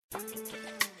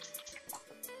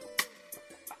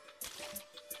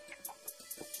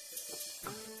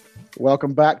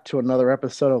Welcome back to another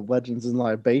episode of Legends in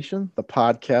Libation, the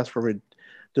podcast where we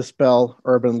dispel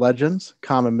urban legends,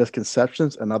 common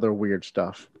misconceptions, and other weird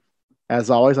stuff. As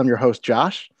always, I'm your host,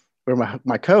 Josh. We're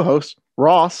my co-host,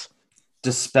 Ross.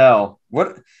 Dispel.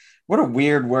 What a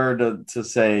weird word to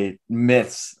say,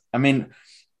 myths. I mean,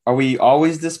 are we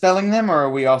always dispelling them, or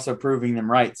are we also proving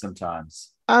them right sometimes?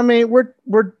 I mean, we're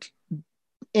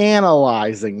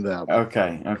analyzing them.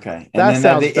 Okay. And that then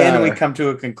at the better. end, we come to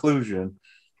a conclusion.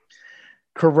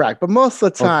 Correct. But most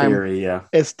of the time, theory, yeah.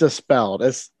 It's dispelled.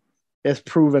 It's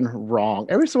proven wrong.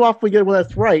 Every so often we get one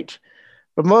that's right,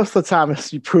 but most of the time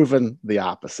it's proven the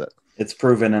opposite. It's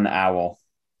proven an owl.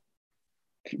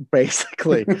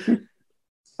 Basically.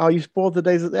 Oh, you spoiled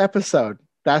today's episode.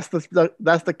 That's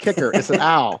the kicker. It's an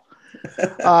owl.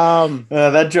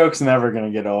 That joke's never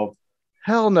going to get old.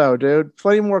 Hell no, dude.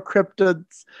 Plenty more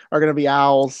cryptids are going to be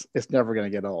owls. It's never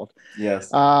going to get old.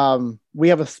 Yes. We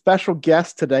have a special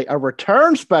guest today, a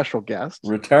return special guest.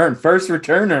 First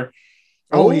returner.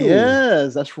 Oh, he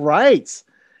is. That's right.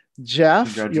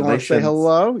 Jeff, you want to say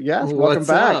hello? Yes, welcome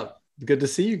back. Up? Good to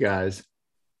see you guys.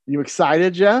 You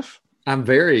excited, Jeff? I'm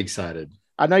very excited.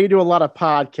 I know you do a lot of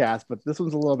podcasts, but this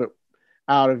one's a little bit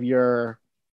out of your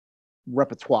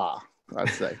repertoire, I'd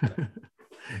say.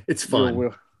 It's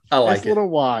fun. I like it. It's a little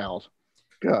wild.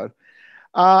 Good.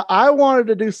 I wanted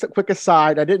to do a quick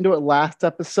aside. I didn't do it last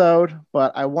episode,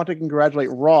 but I want to congratulate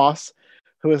Ross,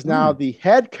 who is now the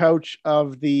head coach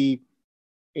of the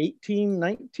 18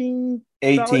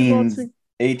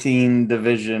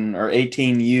 division or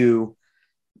 18U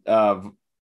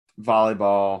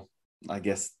volleyball, I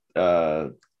guess,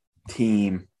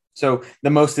 team. So the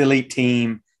most elite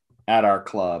team at our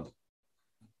club.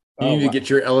 You need to get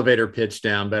your elevator pitch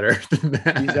down better than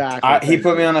that. Exactly. He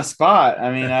put me on a spot.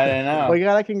 I mean, I didn't know. Well, you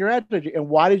gotta congratulate you. And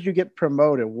why did you get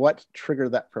promoted? What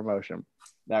triggered that promotion?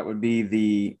 That would be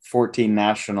the 14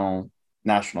 national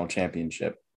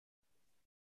championship,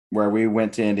 where we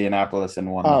went to Indianapolis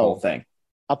and won the whole thing.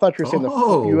 I thought you were saying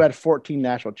you had 14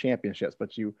 national championships, but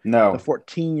the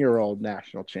 14-year-old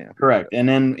national champion. Correct.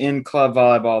 And in club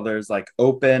volleyball, there's like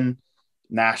open,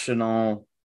 national,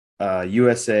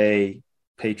 USA,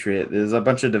 Patriot. There's a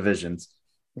bunch of divisions.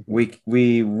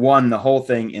 We won the whole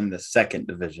thing in the second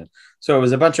division. So it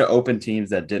was a bunch of open teams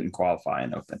that didn't qualify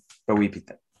in open, but we beat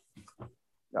them.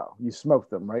 Oh, you smoked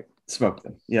them, right? Smoked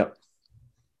them. Yep.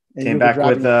 And came back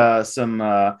with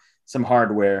some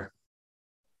hardware.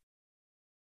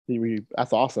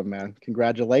 That's awesome, man.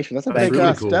 Congratulations. That's a big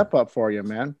really cool. step up for you,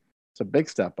 man. It's a big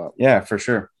step up. Yeah, for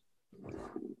sure.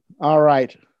 All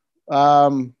right.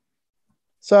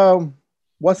 So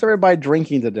what's everybody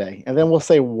drinking today? And then we'll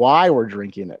say why we're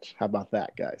drinking it. How about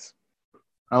that, guys?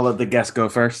 I'll let the guest go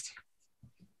first.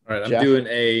 All right, Jeff? I'm doing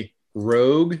a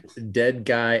Rogue Dead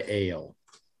Guy Ale.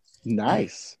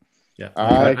 Nice. Yeah,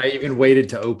 I even waited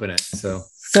to open it. So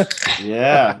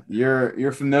yeah,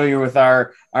 you're familiar with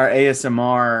our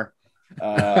ASMR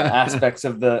aspects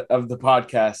of the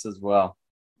podcast as well.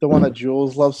 The one that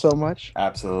Jules loves so much.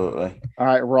 Absolutely. All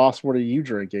right, Ross, what are you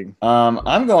drinking?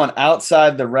 I'm going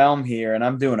outside the realm here, and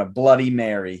I'm doing a Bloody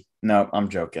Mary. No, I'm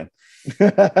joking.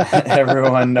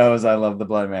 Everyone knows I love the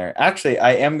Bloody Mary. Actually,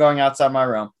 I am going outside my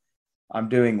realm. I'm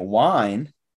doing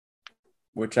wine,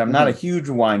 which I'm not a huge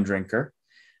wine drinker.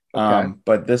 Okay.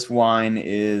 But this wine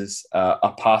is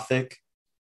Apothic,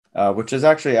 which is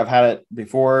actually, I've had it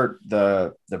before,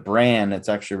 the brand. It's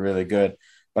actually really good.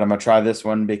 But I'm going to try this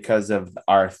one because of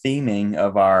our theming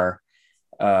of our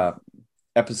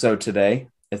episode today.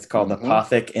 It's called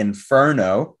Apothic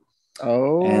Inferno.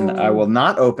 Oh. And I will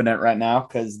not open it right now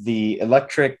because the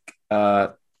electric bottle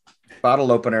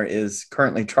opener is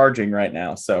currently charging right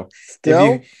now. So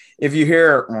if you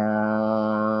hear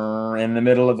in the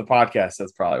middle of the podcast,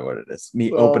 that's probably what it is. Me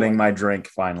opening my drink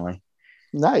finally.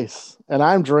 Nice. And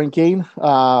I'm drinking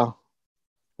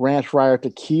Ranch Rider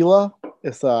Tequila.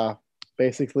 It's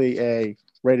basically a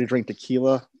ready-to-drink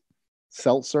tequila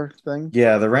seltzer thing.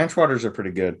 Yeah, the ranch waters are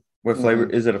pretty good. What flavor?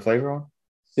 Is it a flavor one?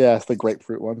 Yeah, it's the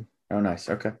grapefruit one. Oh, nice.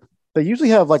 Okay. They usually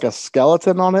have like a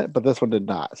skeleton on it, but this one did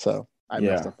not. So I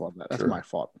messed up on that. That's my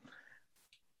fault.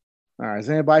 All right. Has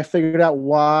anybody figured out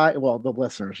why? Well, the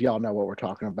listeners, y'all know what we're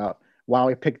talking about. Why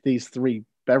we picked these three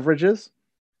beverages?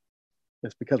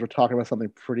 It's because we're talking about something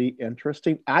pretty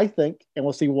interesting, I think, and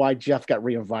we'll see why Jeff got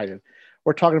reinvited.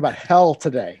 We're talking about hell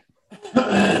today.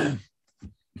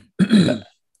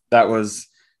 That was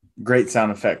great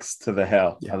sound effects to the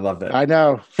hell. Yeah. I love it. I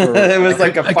know. It was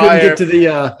like a fire. I couldn't get to the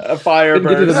a fire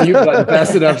burst. Get to the mute button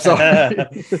fast enough. Sorry.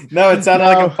 No, it sounded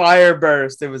like a fire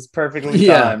burst. It was perfectly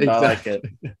timed. Exactly. I like it.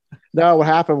 No, what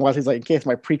happened was he's like, in case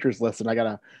my preachers listen, I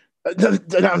gotta. I didn't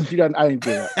do that. I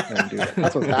didn't do that.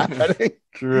 That's what's happening.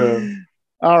 True.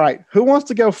 All right. Who wants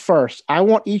to go first? I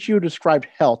want each of you to describe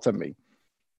hell to me,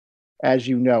 as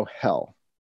you know hell.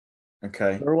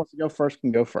 Okay. Whoever wants to go first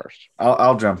can go first.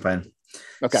 I'll jump in.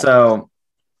 Okay. So,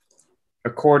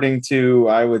 according to,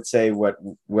 I would say what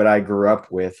I grew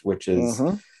up with, which is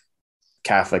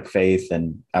Catholic faith,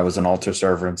 and I was an altar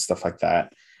server and stuff like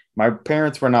that. My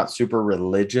parents were not super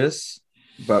religious,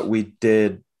 but we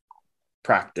did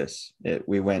practice it.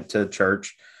 We went to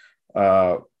church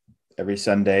every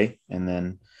Sunday, and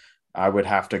then I would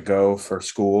have to go for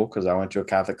school because I went to a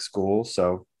Catholic school.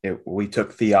 So we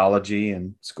took theology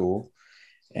in school.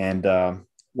 And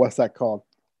what's that called?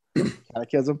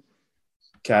 Catechism?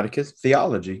 Catechism?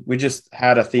 Theology. We just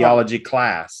had a theology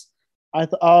class.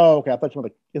 Okay. I thought you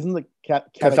meant isn't the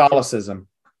Catholicism?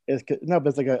 No, but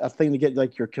it's like a thing to get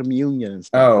like your communion and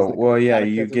stuff. Oh, well, yeah,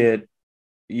 you get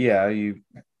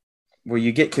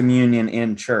communion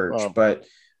in church, but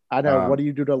I know. What do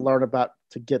you do to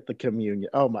get the communion?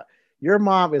 Oh my! Your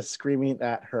mom is screaming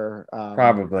at her.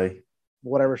 Probably.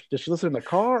 Whatever. Does she listen in the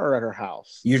car or at her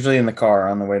house? Usually in the car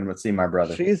on the way to see my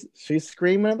brother. She's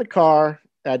screaming in the car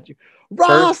at you.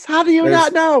 Ross, how do you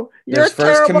not know? You're a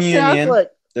terrible Catholic.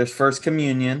 There's first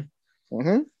communion.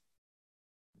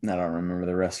 Mm-hmm. I don't remember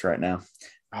the rest right now.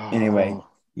 Anyway,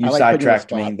 you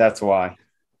sidetracked me. That's why.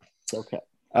 Okay.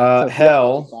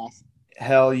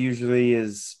 Hell usually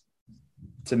is,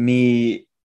 to me,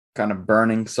 kind of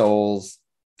burning souls,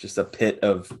 just a pit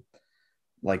of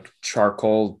like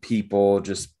charcoal people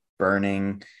just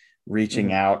burning,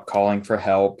 reaching out, calling for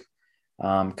help.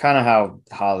 Kind of how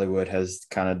Hollywood has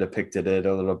kind of depicted it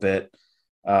a little bit.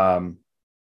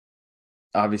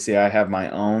 Obviously, I have my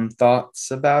own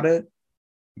thoughts about it,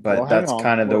 but that's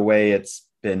kind of the way it's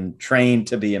been trained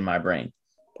to be in my brain.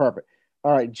 Perfect.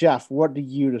 All right, Jeff, what do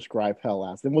you describe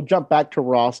hell as? Then we'll jump back to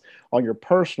Ross on your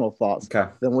personal thoughts. Okay.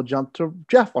 Then we'll jump to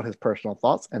Jeff on his personal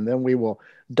thoughts, and then we will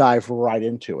dive right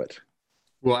into it.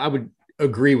 Well, I would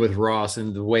agree with Ross,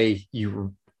 and the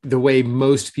way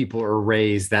most people are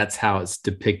raised, that's how it's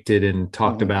depicted and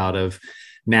talked about, of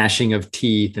gnashing of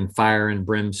teeth and fire and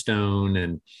brimstone,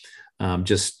 and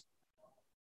just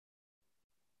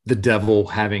the devil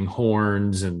having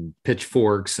horns and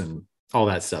pitchforks and all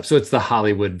that stuff. So it's the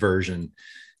Hollywood version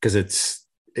because it's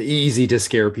easy to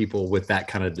scare people with that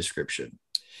kind of description.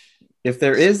 If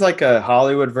there is like a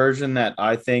Hollywood version that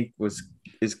I think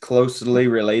is closely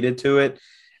related to it,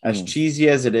 as cheesy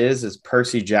as it is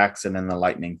Percy Jackson and the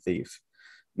Lightning Thief.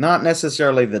 Not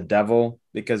necessarily the devil,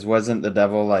 because wasn't the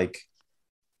devil like,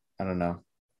 I don't know,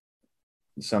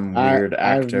 some weird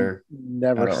actor?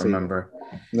 I don't remember.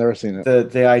 Never seen it.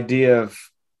 The idea of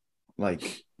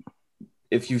like,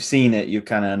 if you've seen it, you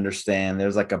kind of understand.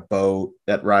 There's like a boat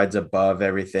that rides above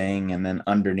everything, and then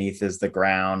underneath is the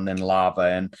ground and lava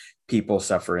and people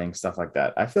suffering, stuff like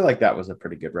that. I feel like that was a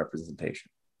pretty good representation.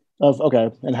 Okay.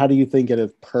 And how do you think it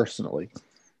is personally?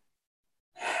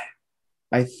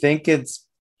 I think it's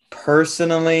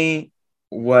personally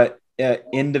what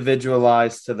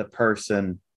individualized to the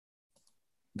person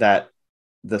that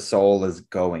the soul is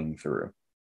going through.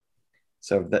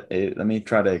 So let me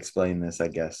try to explain this, I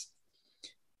guess.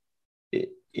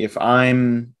 If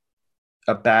I'm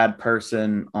a bad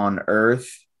person on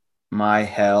earth, my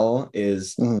hell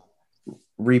is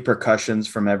repercussions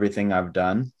from everything I've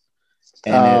done.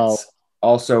 And it's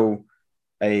also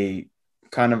a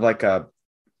kind of like a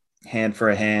hand for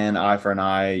a hand, eye for an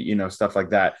eye, stuff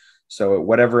like that. So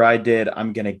whatever I did,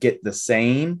 I'm going to get the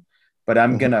same, but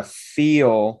I'm going to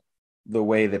feel the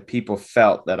way that people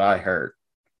felt that I hurt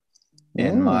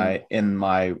in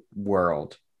my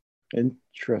world.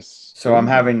 Interesting. So I'm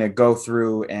having to go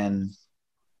through and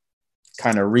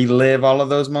kind of relive all of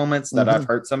those moments that I've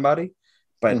hurt somebody,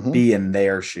 but be in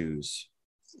their shoes.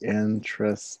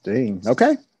 Interesting.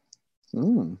 Okay.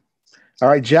 All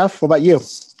right, Jeff, what about you?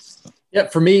 Yeah,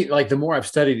 for me, like the more I've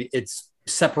studied, it's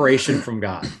separation from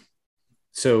God.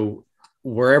 So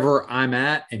wherever I'm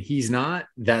at and he's not,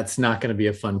 that's not going to be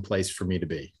a fun place for me to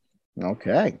be.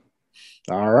 Okay.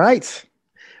 All right.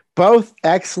 Both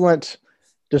excellent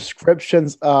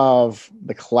descriptions of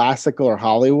the classical or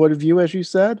Hollywood view, as you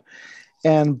said,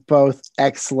 and both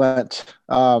excellent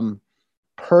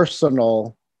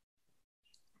personal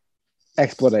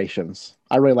explanations.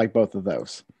 I really like both of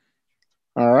those.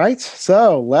 All right,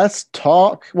 so let's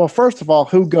talk. Well, first of all,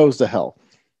 who goes to hell?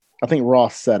 I think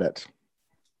Ross said it.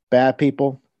 Bad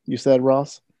people, you said,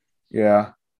 Ross?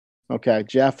 Yeah. Okay,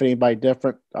 Jeff, anybody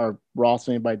different? Or Ross,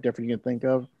 anybody different you can think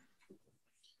of?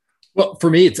 Well, for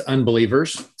me, it's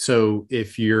unbelievers. So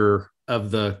if you're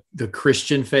of the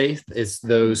Christian faith. It's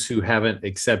those who haven't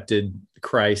accepted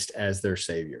Christ as their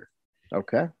savior.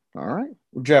 Okay. All right.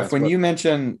 Jeff, when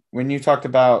you talked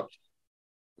about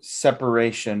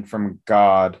separation from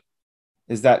God,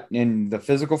 is that in the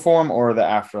physical form or the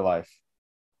afterlife?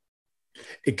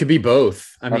 It could be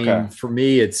both. I mean, for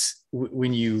me, it's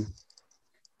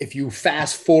if you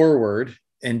fast forward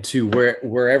into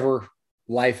wherever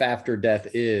life after death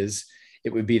is,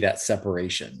 it would be that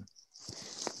separation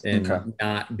and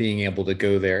not being able to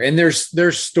go there. And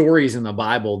there's stories in the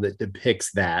Bible that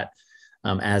depicts that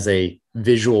as a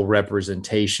visual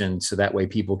representation. So that way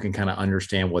people can kind of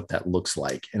understand what that looks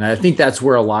like. And I think that's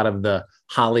where a lot of the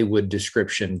Hollywood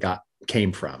description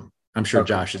came from. I'm sure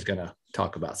Josh is going to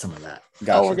talk about some of that.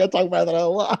 Gotcha. Oh, we're going to talk about that a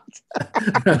lot.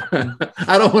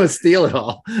 I don't want to steal it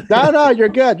all. No, you're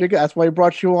good. You're good. That's why we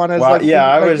brought you on as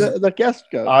the guest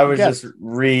goes. I was just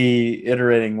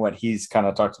reiterating what he's kind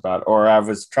of talked about, or I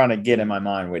was trying to get in my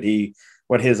mind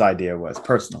what his idea was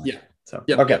personally. Yeah. So,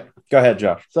 okay, go ahead,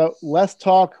 Josh. So let's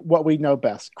talk what we know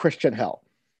best, Christian hell.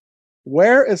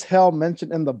 Where is hell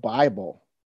mentioned in the Bible?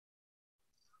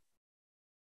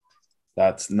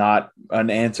 That's not an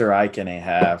answer I can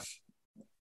have.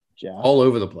 Jeff? All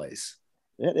over the place.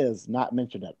 It is not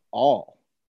mentioned at all.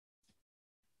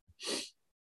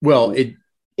 Well,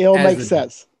 it'll make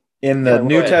sense. In the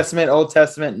New Testament, Old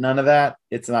Testament, none of that.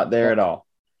 It's not there at all.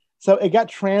 So it got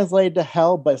translated to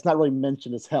hell, but it's not really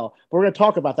mentioned as hell. But we're going to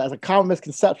talk about that as a common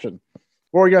misconception.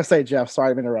 What were you going to say, Jeff?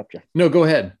 Sorry to interrupt you. No, go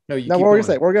ahead. What were you going to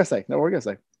say? What were you going to say? No, what were you going to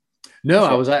say?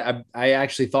 No, I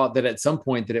actually thought that at some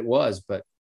point that it was, but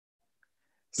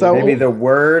so maybe the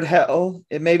word hell,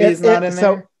 it's not in there.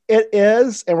 So it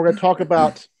is, and we're going to talk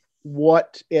about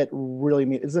what it really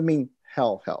means. Does it mean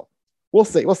hell? We'll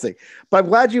see. But I'm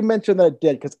glad you mentioned that it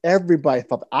did, because everybody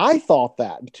thought. I thought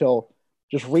that until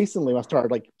just recently when I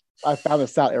started. I found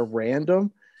this out at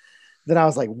random. Then I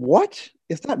was like, "What?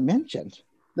 It's not mentioned."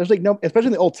 There's no, especially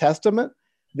in the Old Testament,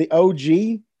 the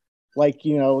OG,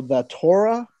 the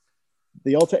Torah,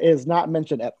 the Old Testament is not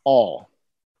mentioned at all.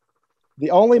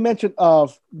 The only mention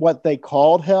of what they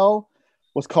called hell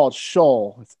was called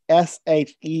Sheol. It's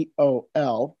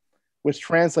Sheol, which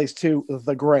translates to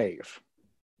the grave.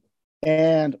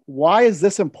 And why is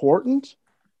this important?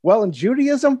 Well, in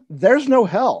Judaism, there's no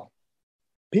hell.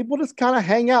 People just kind of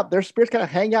hang out. Their spirits kind of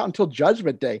hang out until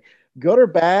Judgment Day. Good or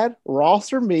bad,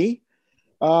 Ross or me,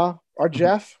 or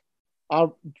Jeff.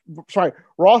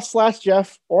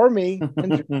 Ross/Jeff or me.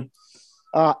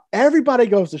 Everybody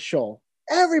goes to Sheol.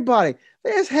 Everybody.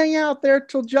 They just hang out there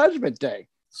till Judgment Day.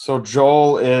 So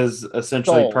Joel is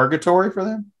essentially purgatory for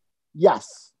them?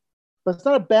 Yes. But it's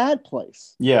not a bad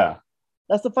place. Yeah.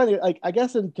 That's the funny thing. I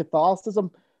guess in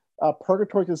Catholicism,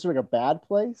 purgatory is considered a bad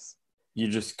place. You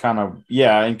just kind of,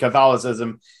 in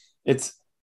Catholicism, it's,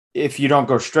 if you don't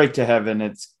go straight to heaven,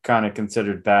 it's kind of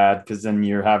considered bad, because then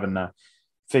you're having to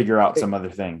figure out some other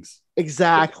things.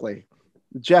 Exactly.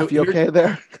 Jeff, you okay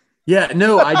there? Yeah,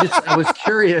 no, I was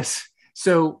curious.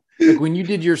 So when you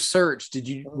did your search,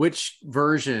 which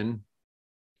version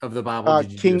of the Bible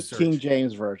did you search? King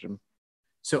James Version.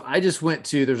 So I just went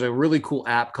to, there's a really cool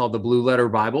app called the Blue Letter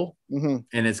Bible, and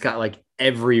it's got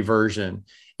every version.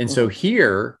 And so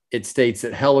here it states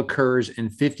that hell occurs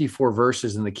in 54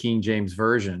 verses in the King James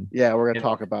Version. Yeah, we're going to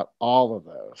talk about all of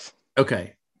those.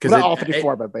 Okay. Because not all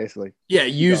 54, but basically. Yeah,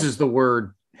 it uses the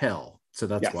word hell. So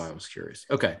that's why I was curious.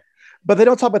 Okay. But they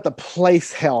don't talk about the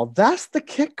place hell. That's the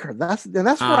kicker. That's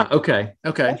what okay.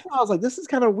 That's why I was like, this is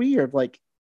kind of weird.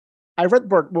 I read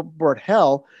the word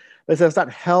hell, but it says it's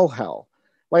not hell.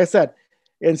 Like I said,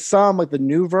 in some, the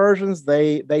new versions,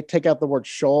 they take out the word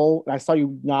Sheol. And I saw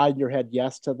you nod your head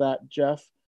yes to that, Jeff.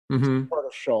 Mm-hmm. Part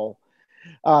of Sheol.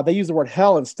 They use the word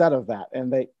hell instead of that.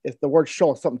 And if the word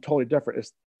Sheol is something totally different.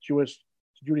 It's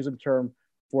Judaism term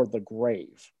for the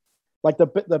grave.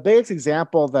 The biggest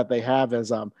example that they have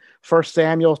is 1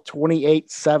 Samuel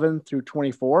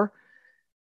 28:7-24.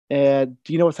 And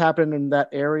do you know what's happening in that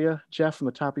area, Jeff, from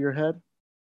the top of your head?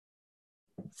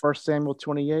 1 Samuel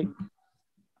 28.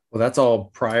 Well, that's all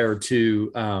prior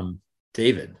to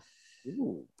David.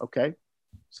 Ooh, okay.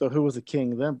 So who was the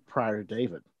king then prior to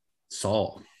David?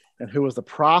 Saul. And who was the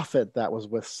prophet that was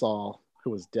with Saul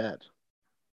who was dead?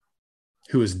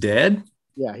 Who was dead?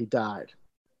 Yeah, he died.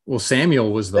 Well,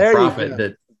 Samuel was the prophet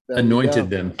that anointed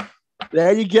them.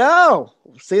 There you go.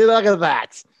 See, look at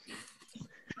that.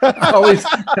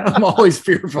 I'm always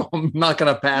fearful I'm not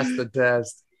going to pass the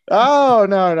test. Oh,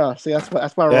 no. See, that's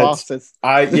why Ross is.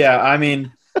 I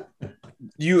mean,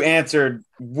 you answered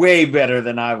way better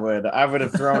than I would. I would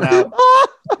have thrown out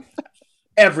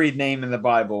every name in the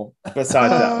Bible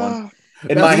besides that one.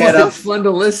 In my head, it's fun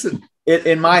to listen.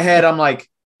 In my head, I'm like,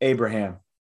 Abraham.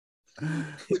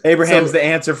 Abraham's the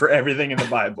answer for everything in the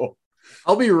Bible.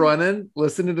 I'll be running,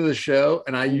 listening to the show,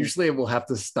 and I usually will have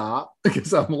to stop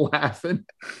because I'm laughing.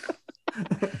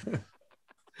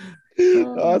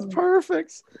 Oh, that's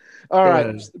perfect. All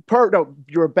right. No,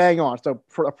 you were bang on. So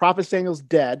Prophet Samuel's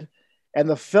dead, and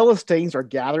the Philistines are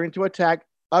gathering to attack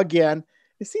again.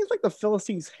 It seems like the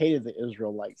Philistines hated the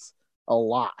Israelites a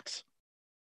lot.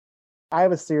 I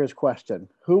have a serious question.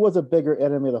 Who was a bigger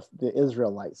enemy of the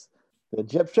Israelites? The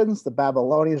Egyptians, the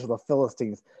Babylonians, or the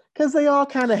Philistines? Because they all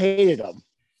kind of hated them.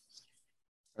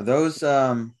 Are those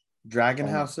dragon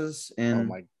houses in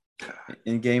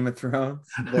Game of Thrones?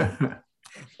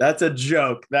 That's a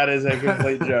joke. That is a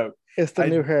complete joke. It's the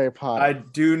new Harry Potter. I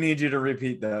do need you to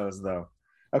repeat those, though.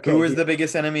 Okay. Who is the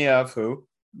biggest enemy of who?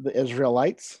 The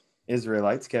Israelites.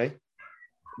 Israelites, okay.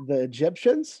 The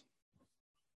Egyptians,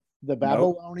 the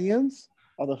Babylonians,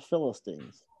 or the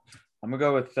Philistines? I'm going to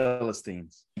go with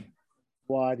Philistines.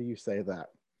 Why do you say that?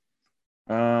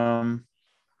 I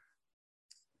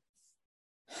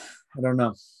don't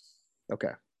know.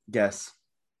 Okay. Guess.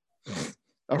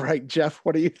 All right, Jeff,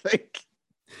 what do you think?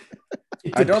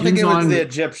 I don't think it was the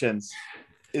Egyptians.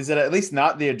 Is it at least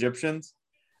not the Egyptians?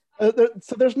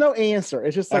 So there's no answer.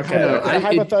 It's just like a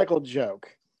hypothetical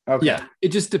joke. Okay. Yeah, it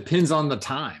just depends on the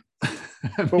time.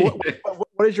 But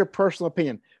what is your personal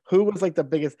opinion? Who was like the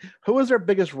biggest? Who was their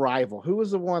biggest rival? Who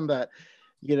was the one that,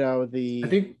 I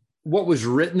think what was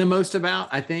written the most about,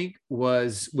 I think,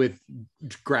 was with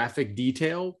graphic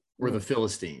detail were the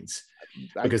Philistines,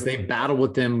 because they battled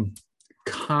with them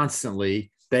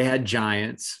constantly. They had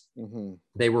giants. Mm-hmm.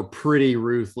 They were pretty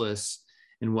ruthless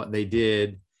in what they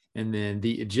did. And then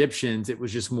the Egyptians, it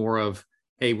was just more of,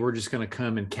 hey, we're just going to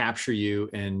come and capture you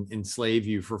and enslave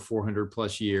you for 400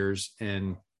 plus years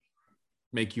and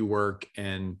make you work.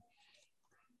 And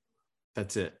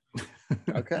that's it.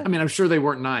 Okay. I mean, I'm sure they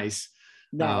weren't nice.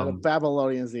 No, the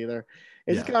Babylonians either.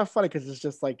 It's just kind of funny because it's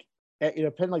just like,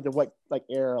 depending like what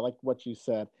era, like what you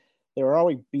said, they were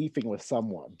always beefing with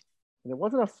someone. And it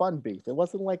wasn't a fun beef. It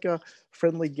wasn't like a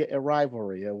friendly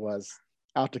rivalry. It was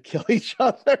out to kill each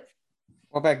other.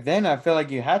 Well, back then, I feel like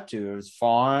you had to. It was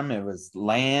farm. It was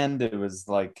land. It was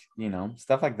like,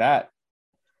 stuff like that.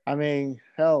 I mean,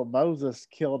 hell, Moses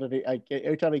killed it.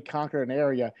 Every time he conquered an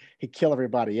area, he killed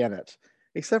everybody in it,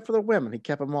 except for the women. He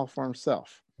kept them all for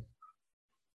himself.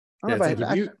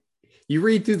 You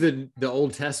read through the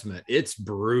Old Testament, it's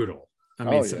brutal. I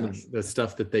mean, some of the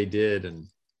stuff that they did and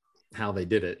how they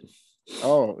did it.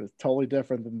 Oh, it's totally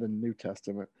different than the New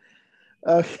Testament.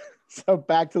 So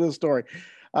back to the story.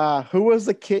 Who was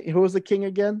the king? Who was the king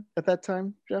again at that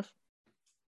time, Jeff?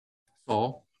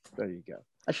 Saul. There you go.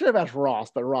 I should have asked Ross,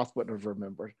 but Ross wouldn't have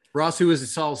remembered. Ross, who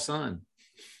was Saul's son?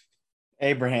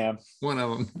 Abraham. One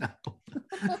of them. No.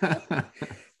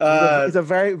 He's a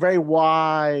very, very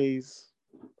wise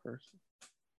person.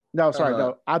 No, sorry,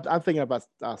 no. I'm thinking about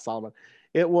Solomon.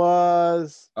 It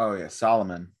was. Oh yeah,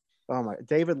 Solomon. Oh my!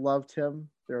 David loved him.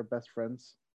 They were best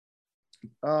friends.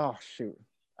 Oh shoot!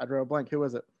 I drew a blank. Who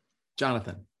was it?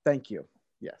 Jonathan. Thank you.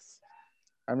 Yes,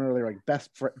 I'm really like best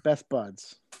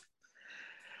buds.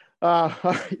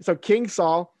 So King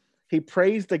Saul, he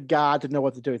prays to God to know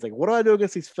what to do. He's like, "What do I do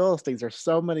against these Philistines? There's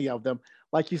so many of them."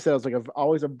 Like you said, it was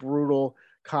always a brutal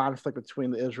conflict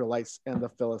between the Israelites and the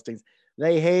Philistines.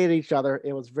 They hated each other.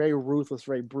 It was very ruthless,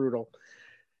 very brutal.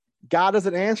 God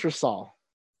doesn't answer Saul,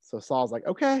 so Saul's like,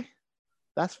 "Okay,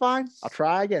 that's fine. I'll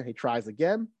try again." He tries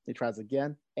again. He tries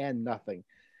again, and nothing.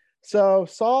 So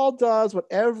Saul does what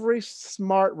every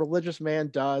smart religious man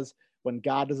does when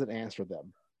God doesn't answer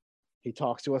them. He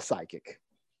talks to a psychic.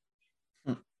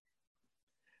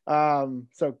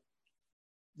 So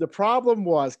the problem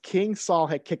was King Saul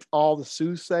had kicked all the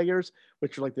soothsayers,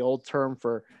 which are like the old term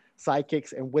for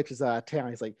psychics and witches out of town.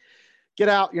 He's like, "Get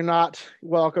out. You're not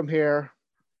welcome here."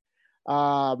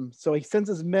 So he sends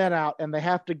his men out and they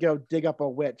have to go dig up a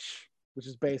witch, which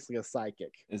is basically a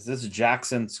psychic. Is this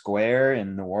Jackson Square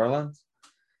in New Orleans?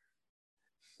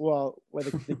 Well,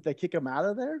 they kick him out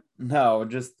of there? No,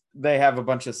 just they have a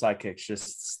bunch of psychics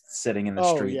just sitting in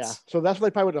the streets. Yeah. So that's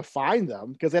where they probably would have find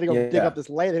them because they had to go dig up this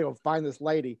lady. They go find this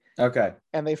lady. Okay.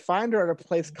 And they find her at a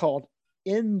place called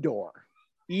Endor.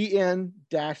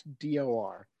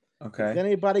 EN-DOR. Okay. Does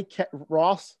anybody,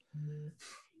 Ross,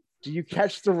 do you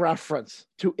catch the reference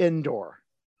to Endor?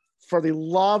 For the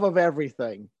love of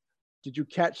everything, did you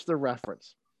catch the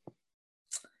reference?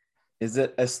 Is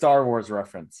it a Star Wars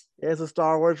reference? It's a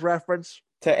Star Wars reference.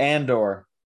 To Andor.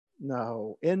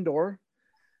 No, Endor.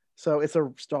 So it's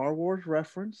a Star Wars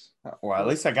reference. Well, at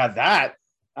least I got that.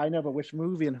 I know, but which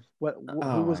movie and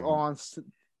who was on?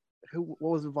 What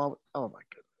was involved? Oh my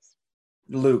goodness!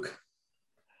 Luke.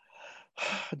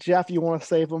 Jeff, you want to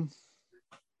save him?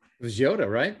 It was Yoda,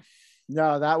 right?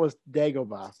 No, that was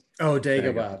Dagobah. Oh,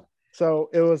 Dagobah. So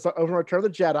it was over Return of the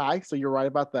Jedi. So you're right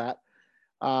about that.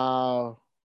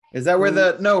 Is that where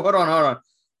hold on.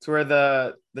 It's where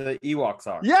the Ewoks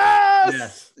are. Yes.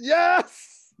 Nice.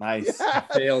 Yes. I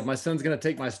failed. My son's gonna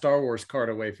take my Star Wars card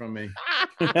away from me.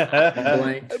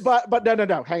 But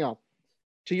no. Hang on.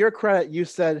 To your credit, you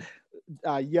said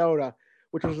Yoda,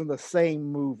 which was in the same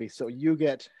movie, so you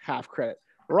get half credit.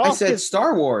 I said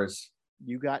Star Wars.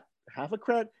 You got half a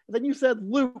credit. And then you said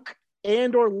Luke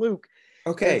or Luke.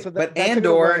 Okay, so but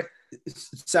Andor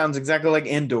sounds exactly like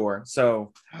Endor.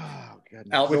 So,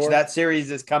 which that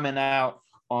series is coming out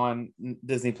on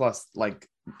Disney Plus, like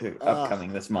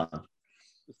upcoming this month.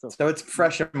 So it's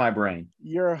fresh in my brain.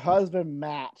 Your husband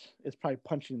Matt is probably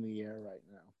punching the air right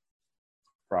now.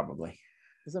 Probably.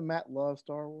 Doesn't Matt love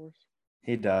Star Wars?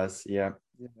 He does. Yeah.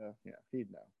 Yeah,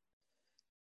 he'd know.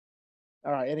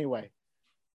 All right. Anyway,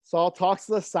 Saul talks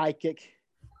to the psychic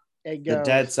and goes, the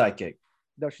dead psychic.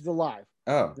 No, she's alive.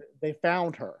 Oh. They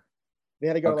found her. They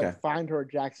had to go find her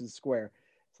at Jackson Square.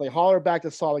 So they haul her back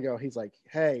to Saul and go, he's like,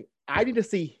 hey, I need to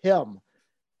see him.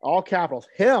 All capitals,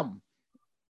 him.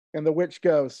 And the witch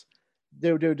goes,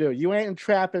 do. You ain't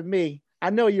entrapping me. I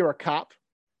know you're a cop.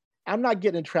 I'm not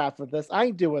getting entrapped with this. I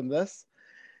ain't doing this.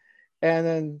 And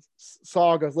then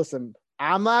Saul goes, listen,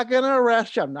 I'm not going to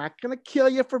arrest you. I'm not going to kill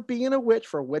you for being a witch,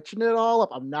 for witching it all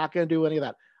up. I'm not going to do any of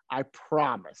that. I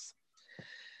promise.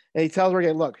 And he tells her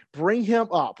again, look, bring him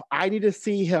up. I need to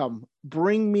see him.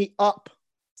 Bring me up,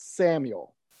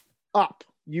 Samuel. Up,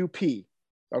 U-P.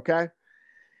 Okay?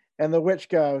 And the witch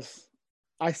goes,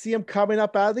 I see him coming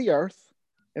up out of the earth.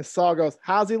 And Saul goes,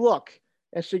 how's he look?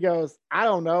 And she goes, I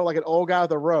don't know, like an old guy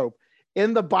with a robe.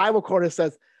 In the Bible quote, it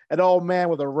says, an old man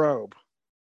with a robe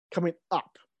coming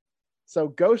up. So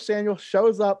Ghost Samuel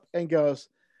shows up and goes,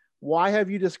 why have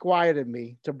you disquieted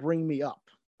me to bring me up?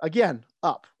 Again,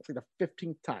 up. It's like the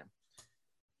 15th time.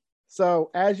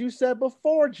 So as you said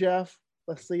before, Jeff,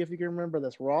 let's see if you can remember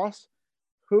this. Ross,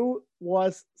 who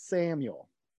was Samuel?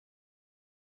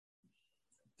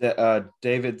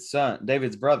 David's son,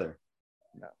 David's brother.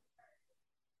 No.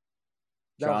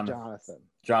 That was Jonathan.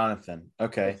 Jonathan.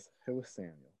 Okay. Who was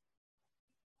Samuel?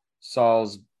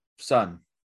 Saul's son.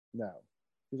 No.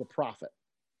 He was a prophet.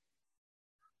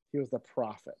 He was the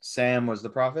prophet. Sam was the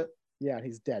prophet? Yeah,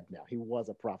 he's dead now. He was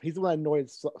a prophet. He's the one that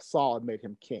anointed Saul and made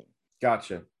him king.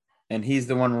 Gotcha. And he's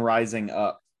the one rising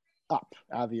up. Up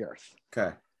out of the earth.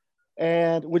 Okay.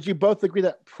 And would you both agree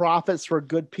that prophets were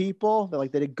good people?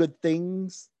 They did good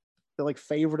things. They're like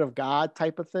favorite of God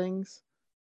type of things.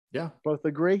 Yeah. Both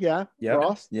agree? Yeah. Yeah.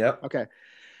 Ross? Yep. Okay.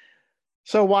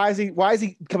 So why is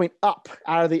he coming up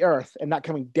out of the earth and not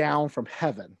coming down from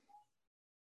heaven?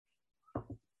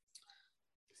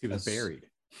 He was buried.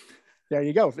 There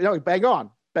you go. Bang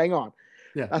on.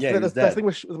 Yeah. That's the thing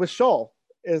with Sheol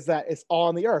is that it's all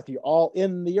on the earth. You're all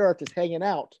in the earth, just hanging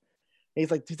out. And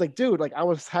he's like, dude, like I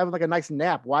was having like a nice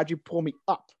nap. Why'd you pull me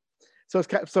up? So it's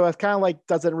kind of like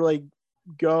doesn't really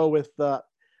go with the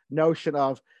notion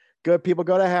of good people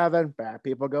go to heaven, bad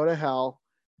people go to hell.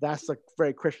 That's a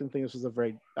very Christian thing. This is a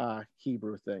very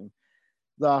Hebrew thing.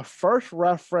 The first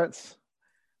reference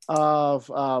of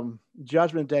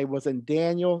Judgment Day was in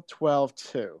Daniel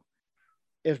 12:2.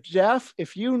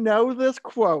 If you know this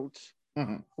quote,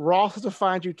 Ross has to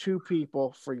find you two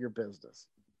people for your business.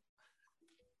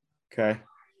 Okay.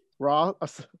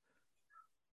 Ross.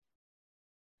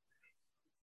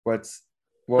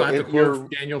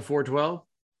 Daniel 4:12?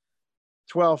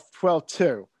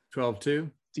 12:2.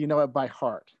 12:2? Do you know it by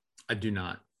heart? I do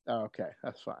not. Oh, okay,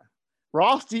 that's fine.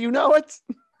 Ross, do you know it?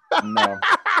 No.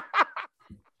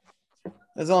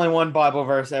 There's only one Bible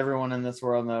verse everyone in this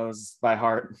world knows by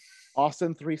heart.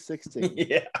 Austin 3:16.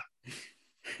 Yeah.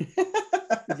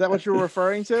 Is that what you're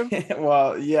referring to?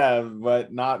 Well, yeah,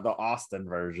 but not the Austin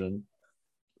version.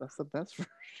 That's the best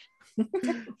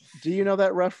version. Do you know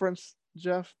that reference,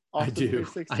 Jeff? Austin I do.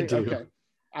 3:16? I do. Okay.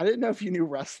 I didn't know if you knew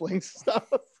wrestling stuff.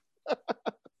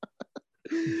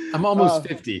 I'm almost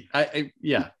 50. I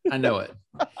know it.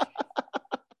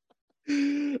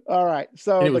 All right.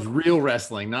 So and it was real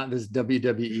wrestling, not this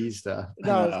WWE stuff.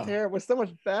 No, it was terrible. It was so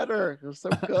much better. It was so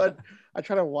good. I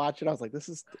tried to watch it. I was like,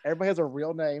 everybody has a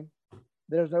real name.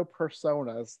 There's no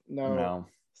personas. No.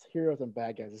 Heroes and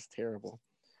bad guys. It's terrible.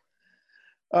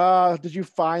 Did you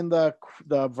find the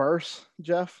verse,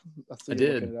 Jeff? I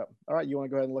did. It up. All right. You want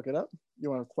to go ahead and look it up? You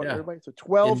want to quote everybody? So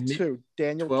 12:2,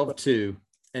 Daniel 12:2.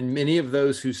 And many of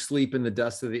those who sleep in the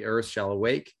dust of the earth shall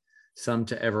awake, some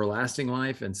to everlasting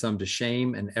life and some to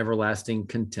shame and everlasting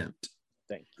contempt.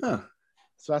 Thank you. Huh.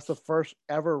 So that's the first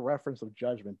ever reference of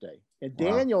Judgment Day. And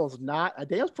Wow. Daniel's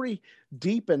pretty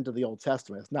deep into the Old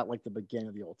Testament. It's not like the beginning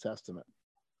of the Old Testament.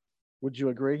 Would you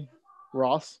agree,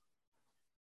 Ross?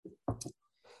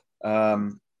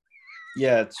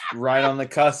 Yeah, it's right on the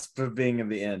cusp of being at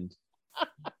the end.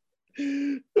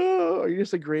 Oh, are you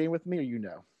just agreeing with me, or you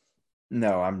know?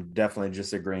 No, I'm definitely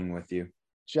just agreeing with you.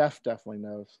 Jeff definitely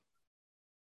knows.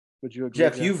 Would you agree?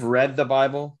 Jeff, you've read the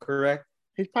Bible, correct?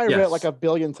 He's probably read it like a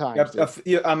billion times.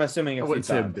 I'm assuming I wouldn't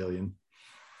say a billion.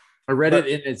 I read it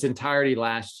in its entirety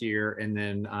last year, and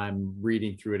then I'm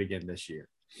reading through it again this year.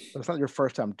 But it's not your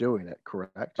first time doing it,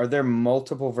 correct? Are there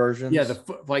multiple versions? Yeah,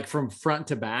 like from front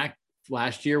to back.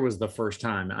 Last year was the first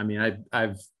time. I mean,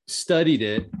 I've studied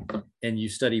it, and you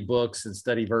study books and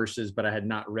study verses, but I had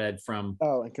not read from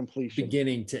and completion,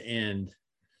 beginning to end.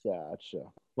 Gotcha.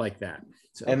 Like that.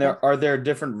 So, and are there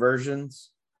different versions?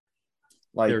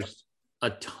 Like there's a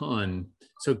ton.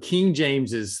 So King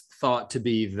James is thought to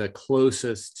be the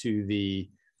closest to the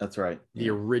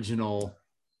original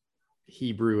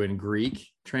Hebrew and Greek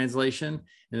translation.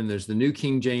 And then there's the New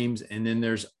King James, and then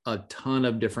there's a ton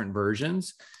of different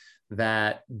versions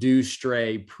that do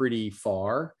stray pretty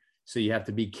far. So you have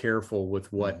to be careful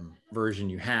with what version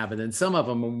you have. And then some of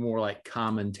them are more like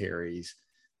commentaries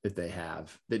that they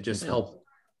have that just help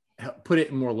put it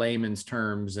in more layman's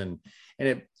terms, and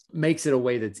it makes it a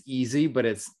way that's easy, but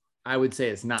I would say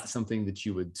it's not something that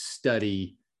you would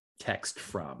study text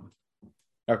from.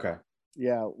 Okay.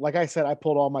 Yeah. Like I said, I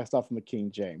pulled all my stuff from the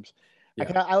King James.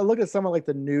 Yeah. I looked at some of like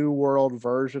the New World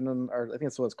version, or I think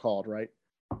that's what it's called, right?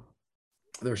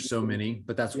 There's so many,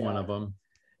 but that's one of them.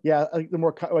 Yeah. The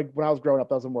more, like when I was growing up,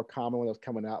 that was the more common when it was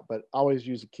coming out, but I always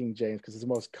use the King James because it's the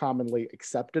most commonly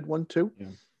accepted one too. Yeah.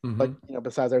 But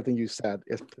besides everything you said,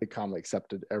 it's pretty commonly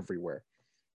accepted everywhere.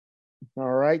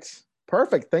 All right.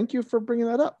 Perfect. Thank you for bringing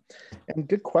that up. And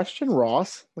good question,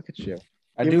 Ross. Look at you.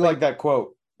 I do like that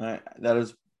quote. That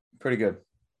is pretty good.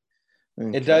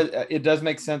 Okay. It does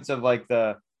make sense of like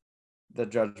the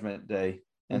Judgment Day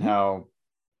and how,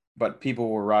 but people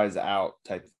will rise out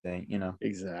type thing,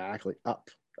 Exactly.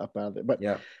 Up out of it. But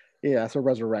yeah, it's a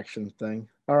resurrection thing.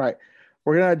 All right.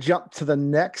 We're going to jump to the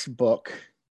next book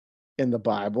in the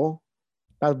Bible.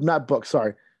 Not book,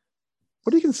 sorry. What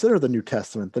do you consider the New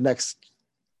Testament? The next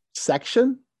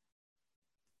section?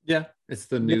 Yeah, it's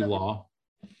the new law.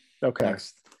 Okay.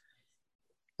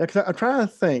 Yeah, I'm trying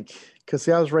to think, because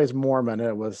I was raised Mormon, and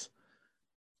it was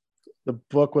the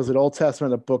book was an Old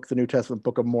Testament, a book, the New Testament,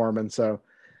 Book of Mormon. So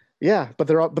yeah, but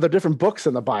they're different books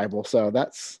in the Bible, so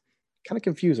that's kind of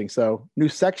confusing. So new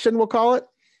section, we'll call it.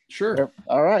 Sure.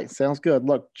 All right, sounds good.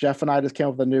 Look, Jeff and I just came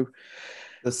up with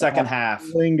the second half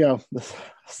lingo. The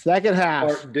second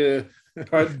half.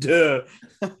 Part deux.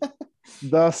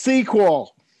 The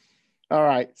sequel. All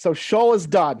right. So Sheol is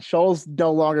done. Sheol's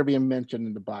no longer being mentioned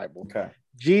in the Bible. Okay.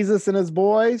 Jesus and his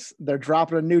boys, they're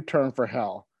dropping a new term for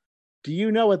hell. Do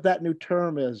you know what that new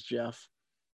term is, Jeff?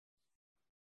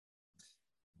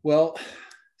 Well,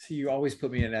 so you always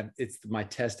put me in that. It's my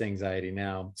test anxiety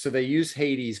now. So they use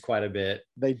Hades quite a bit.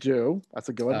 They do. That's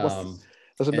a good one.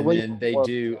 And then they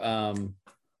do.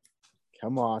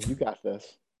 Come on, you got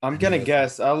this. I'm going to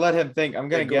guess. I'll let him think. I'm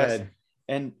going to guess. Ahead.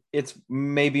 And it's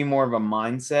maybe more of a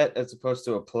mindset as opposed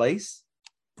to a place.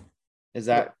 Is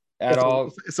that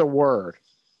all? It's a word.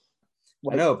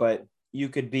 I know, but you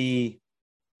could be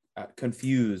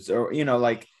confused or,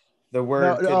 like the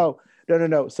word. No.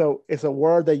 So it's a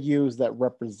word they use that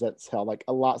represents hell. Like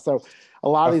a lot. So a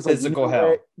lot of these physical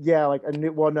hell.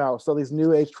 So these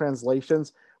New Age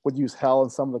translations would use hell,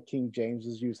 and some of the King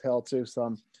Jameses use hell too.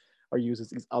 Some are using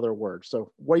these other words.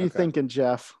 So what are you thinking,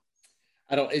 Jeff?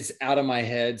 It's out of my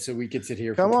head, so we could sit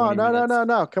here. Come on,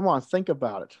 no. Come on, think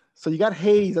about it. So you got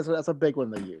Hades. That's a big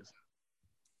one they use.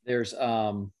 There's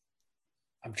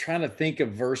I'm trying to think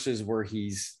of verses where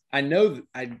it's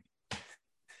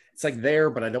like there,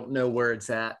 but I don't know where it's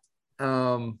at.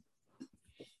 What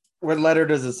letter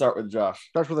does it start with, Josh?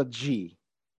 Starts with a G.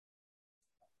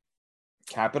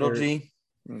 Capital G?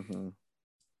 Mm-hmm.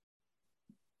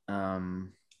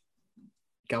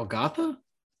 Golgotha?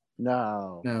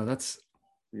 No, that's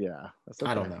okay.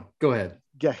 I don't know. Go ahead.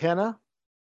 Gehenna.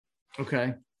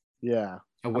 Okay. Yeah,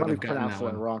 I wouldn't have gotten that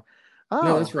one wrong. Oh.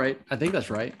 No, that's right. I think that's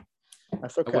right.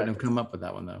 That's okay. I wouldn't have come up with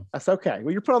that one though. That's okay.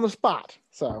 Well, you're put on the spot.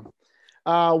 So,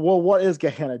 what is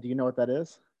Gehenna? Do you know what that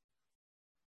is?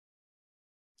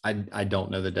 I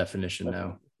don't know the definition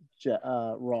now.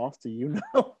 Ross, do you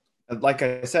know? Like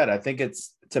I said, I think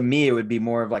to me it would be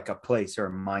more of like a place or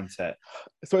a mindset.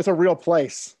 So it's a real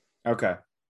place. Okay.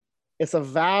 It's a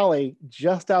valley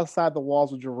just outside the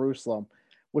walls of Jerusalem,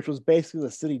 which was basically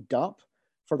the city dump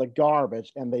for the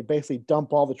garbage, and they basically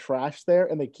dump all the trash there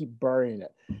and they keep burying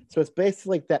it. So it's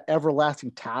basically like that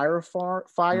everlasting tire fire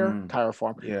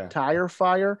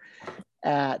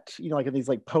at, like in these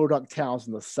like podunk towns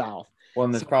in the South. Well,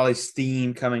 and there's probably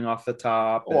steam coming off the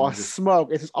top. Or smoke.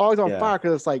 It's just always on fire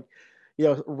because it's like,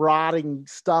 rotting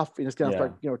stuff, and it's going to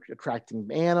start,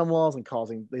 attracting animals and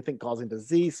causing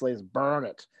disease, so they just burn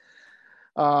it.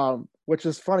 Which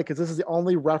is funny because this is the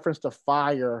only reference to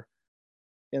fire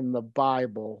in the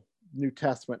Bible, New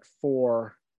Testament,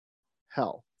 for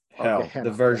hell.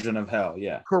 The version of hell,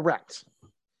 yeah. Correct.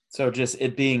 So just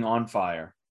it being on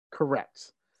fire.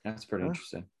 Correct. That's pretty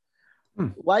interesting.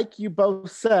 Like you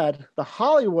both said, the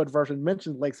Hollywood version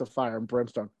mentioned lakes of fire and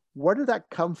brimstone. Where did that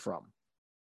come from?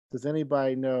 Does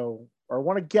anybody know or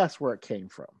want to guess where it came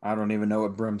from? I don't even know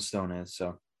what brimstone is,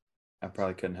 so I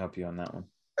probably couldn't help you on that one.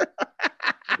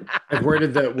 Like where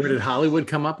did Hollywood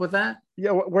come up with that?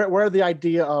 Yeah, where the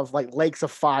idea of like lakes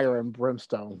of fire and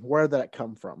brimstone, where did that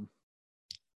come from?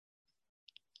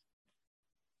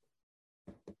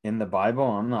 In the Bible?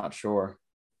 I'm not sure.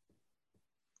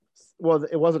 Well,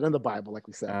 it wasn't in the Bible, like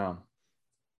we said. Oh.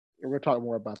 We're talking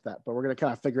more about that, but we're going to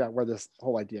kind of figure out where this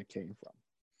whole idea came from.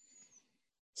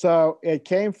 So it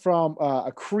came from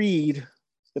a creed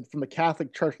from the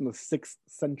Catholic Church in the 6th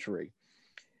century,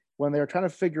 when they were trying to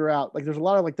figure out, like, there's a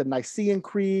lot of like the Nicene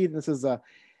Creed. This is a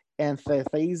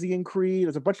Athanasian Creed.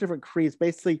 There's a bunch of different creeds.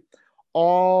 Basically,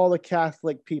 all the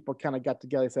Catholic people kind of got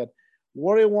together and said,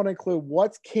 what do we want to include?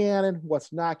 What's canon?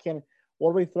 What's not canon?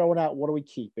 What are we throwing out? What are we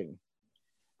keeping?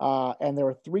 And there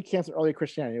were 3 camps in early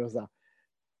Christianity. It was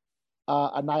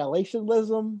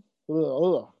annihilationism.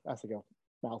 That's like a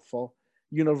mouthful.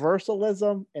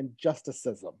 Universalism and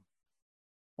justicism.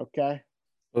 Okay.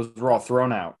 Those were all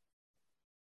thrown out.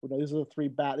 Well, these are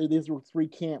the these were 3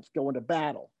 camps going to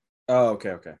battle. Oh,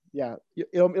 okay. Yeah,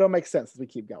 it'll make sense as we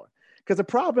keep going. Because the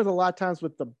problem is a lot of times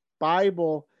with the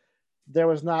Bible, there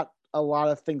was not a lot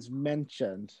of things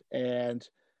mentioned, and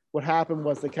what happened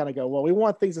was they kind of go, well, we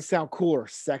want things to sound cooler,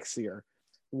 sexier.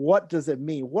 What does it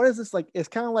mean? What is this like? It's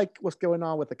kind of like what's going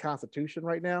on with the Constitution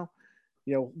right now.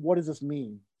 What does this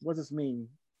mean? What does this mean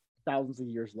thousands of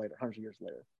years later, hundreds of years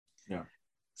later? Yeah.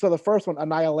 So the first one,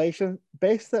 annihilation,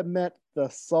 basically meant the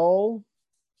soul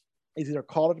is either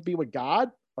called to be with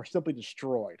God or simply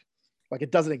destroyed. Like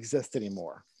it doesn't exist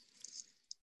anymore.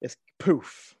 It's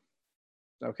poof.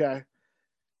 Okay.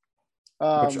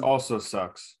 Which also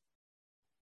sucks.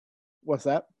 What's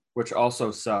that? Which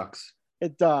also sucks.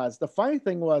 It does. The funny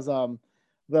thing was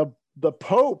the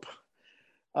Pope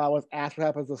was asked what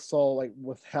happens to the soul like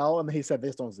with hell, and he said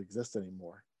this don't exist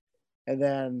anymore. And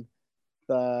then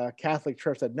the Catholic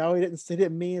Church said no, he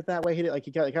didn't mean it that way. He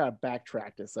kind of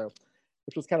backtracked it. So,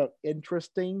 which was kind of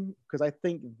interesting because I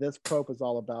think this Pope is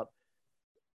all about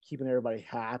keeping everybody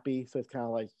happy. So it's kind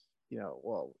of like,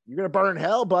 well, you're gonna burn in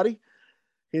hell, buddy.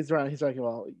 He's like,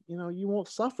 well, you won't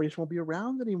suffer. You just won't be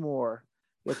around anymore,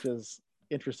 which is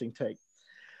interesting take.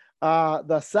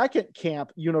 The second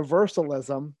camp,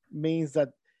 universalism, means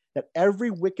that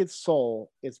every wicked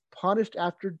soul is punished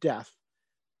after death,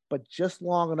 but just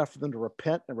long enough for them to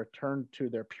repent and return to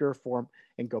their pure form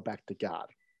and go back to God.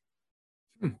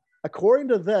 According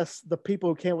to this, the people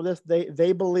who came with this,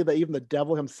 they believe that even the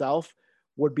devil himself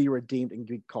would be redeemed and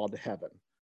be called to heaven.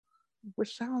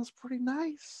 Which sounds pretty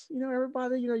nice.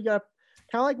 Everybody, you got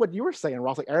kind of like what you were saying,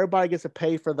 Ross, like everybody gets to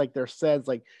pay for like their sins.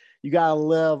 Like you got to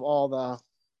live all the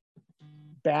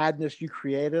badness you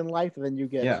created in life. And then you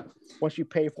get, once you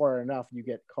pay for it enough, you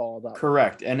get called up.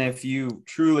 Correct. And if you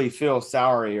truly feel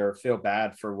sorry or feel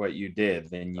bad for what you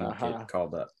did, then you get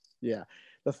called up. Yeah.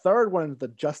 The third one, the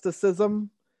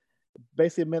justicism,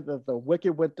 basically meant that the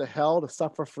wicked went to hell to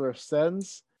suffer for their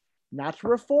sins, not to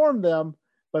reform them,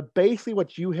 but basically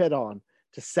what you hit on,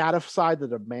 to satisfy the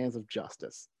demands of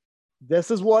justice.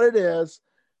 This is what it is.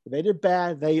 They did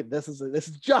bad. This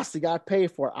is just, you got to pay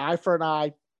for it. Eye for an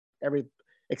eye,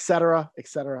 et cetera, et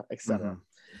cetera, et cetera. Mm-hmm.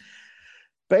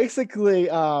 Basically,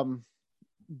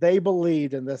 they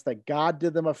believed in this, that God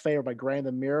did them a favor by granting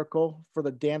the miracle for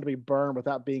the damned to be burned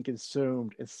without being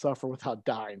consumed and suffer without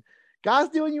dying.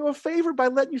 God's doing you a favor by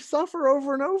letting you suffer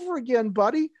over and over again,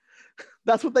 buddy.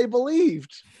 That's what they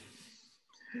believed.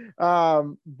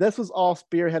 This was all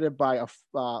spearheaded by a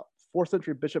 4th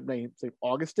century bishop named St.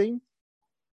 Augustine.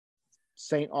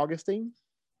 St. Augustine,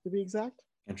 to be exact.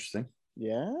 Interesting.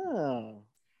 Yeah.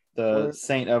 The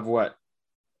saint of what?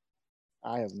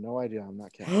 I have no idea. I'm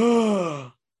not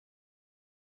counting.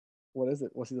 What is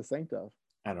it? What's he the saint of?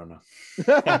 I don't know.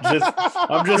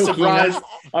 I'm just surprised.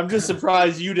 I'm just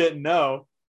surprised you didn't know.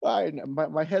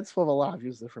 My head's full of a lot of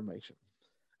useless information.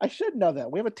 I should know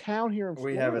that. We have a town here in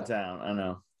Florida. We have a town. I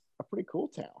know. a pretty cool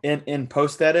town. In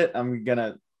post edit, I'm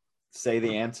gonna say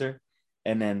the answer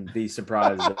and then be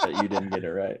surprised that you didn't get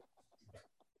it right.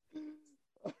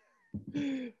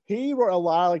 He wrote a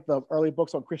lot of like the early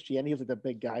books on Christianity. He was like the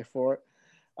big guy for it.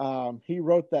 He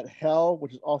wrote that hell,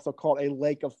 which is also called a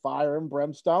lake of fire and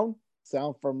brimstone,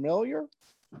 sound familiar?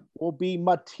 Will be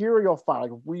material fire,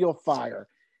 like real fire,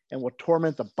 and will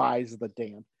torment the bodies of the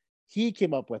damned. He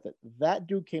came up with it. That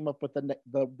dude came up with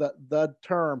the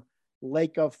term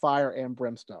lake of fire and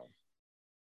brimstone.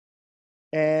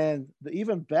 And the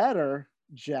even better,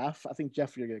 Jeff, I think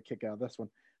Jeff, you're going to kick out of this one.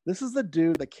 This is the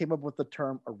dude that came up with the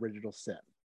term original sin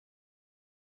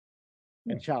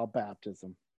and child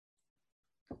baptism.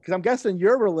 Because I'm guessing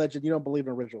your religion, you don't believe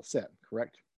in original sin,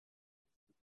 correct?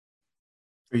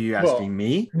 Are you asking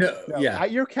me? No, yeah.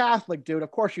 You're Catholic, dude.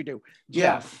 Of course you do.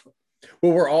 Jeff.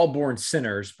 Well, we're all born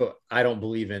sinners, but I don't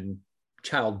believe in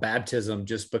child baptism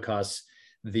just because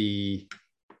the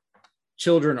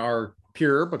children are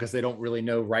pure because they don't really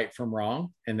know right from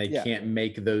wrong and they can't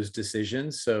make those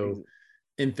decisions. So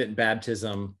infant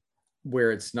baptism,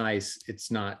 where it's nice,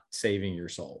 it's not saving your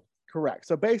soul. Correct.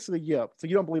 So basically, so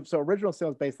you don't believe. So original sin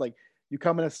is basically you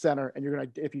come in a sinner and you're gonna,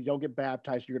 if you don't get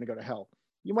baptized, you're gonna go to hell.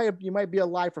 You might be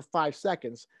alive for 5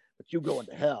 seconds, but you go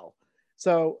into hell.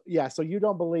 So so you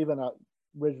don't believe in a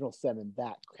original sin in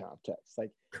that context.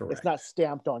 Like Correct. It's not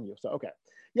stamped on you. So okay.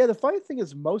 Yeah, the funny thing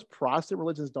is most Protestant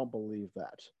religions don't believe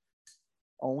that.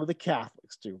 Only the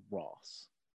Catholics do, Ross.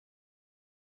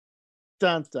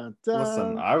 Dun, dun, dun.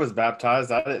 Listen, I was baptized.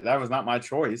 That was not my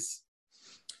choice.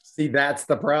 See, that's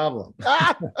the problem.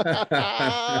 And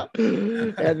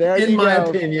there in my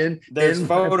opinion, there's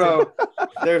photo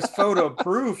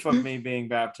proof of me being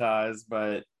baptized,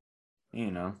 but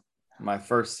my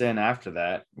first sin after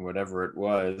that, whatever it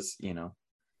was,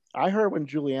 I heard when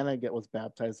Juliana was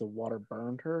baptized, the water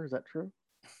burned her. Is that true?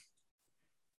 I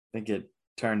think it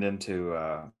turned into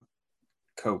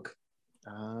Coke.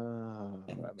 And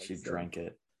she drank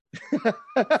it.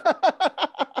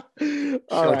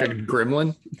 Like a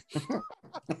gremlin.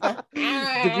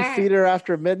 Did you feed her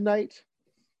after midnight?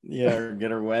 Yeah,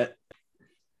 get her wet.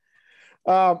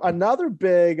 Another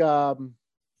big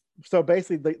so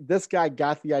basically this guy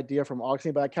got the idea from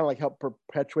Augustine, but I kind of like helped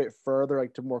perpetuate further,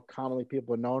 like to more commonly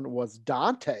people known, was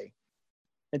Dante.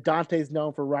 And Dante's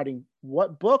known for writing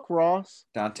what book, Ross?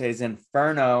 Dante's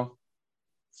Inferno.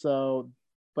 So,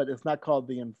 but it's not called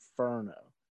the Inferno.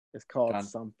 It's called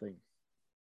something.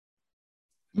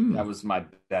 That was my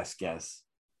best guess.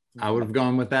 I would have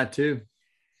gone with that too.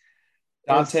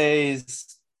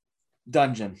 Dante's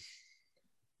Dungeon.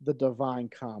 The Divine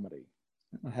Comedy.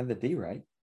 I have the D right.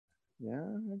 Yeah,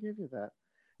 I'll give you that.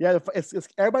 Yeah, it's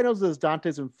everybody knows it's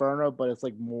Dante's Inferno, but it's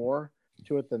like more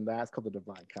to it than that. It's called the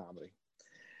Divine Comedy.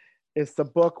 It's the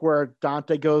book where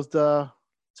Dante goes to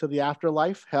the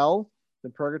afterlife, hell,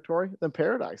 then purgatory, then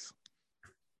paradise.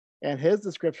 And his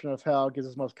description of hell gives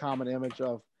us the most common image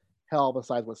of hell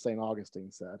besides what St.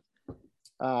 Augustine said.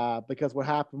 Because what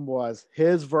happened was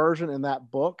his version in that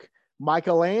book,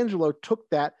 Michelangelo took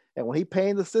that, and when he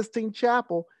painted the Sistine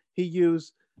Chapel, he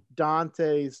used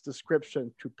Dante's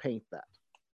description to paint that.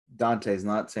 Dante's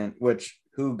not Saint,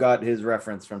 who got his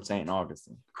reference from St.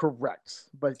 Augustine. Correct.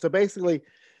 But so basically,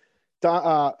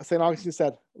 St. Augustine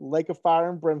said, lake of fire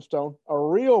and brimstone, a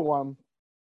real one.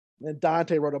 And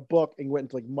Dante wrote a book and went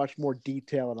into like much more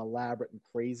detail and elaborate and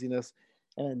craziness.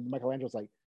 And Michelangelo's like,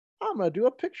 I'm going to do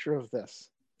a picture of this.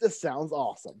 This sounds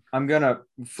awesome. I'm going to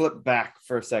flip back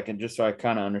for a second just so I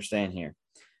kind of understand here.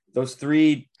 Those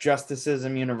 3,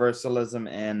 Justicism, Universalism,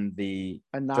 and the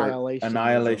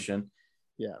Annihilation.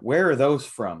 Yeah. Where are those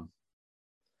from?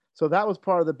 So that was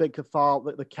part of the big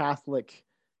Catholic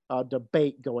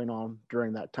debate going on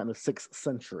during that time, the 6th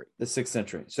century. The 6th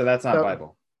century. So that's not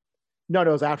Bible. No, it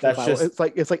was after the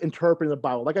Bible. It's like interpreting the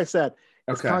Bible. Like I said,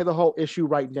 it's kind of the whole issue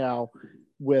right now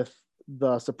with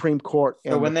the Supreme Court.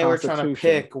 So when they were trying to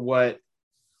pick what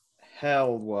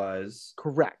hell was.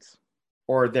 Correct.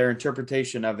 Or their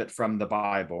interpretation of it from the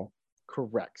Bible.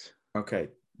 Correct. Okay.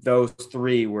 Those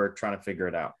 3 were trying to figure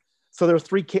it out. So there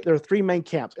are 3 main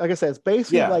camps. Like I said, it's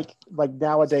basically like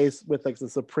nowadays with like the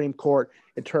Supreme Court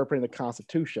interpreting the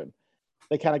Constitution.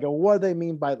 They kind of go, what do they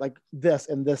mean by like this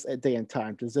and this at day and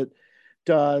time?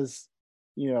 Does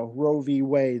Roe v.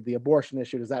 Wade, the abortion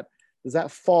issue, does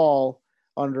that fall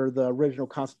under the original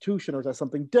Constitution, or is that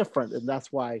something different? And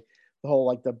that's why the whole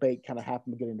like debate kind of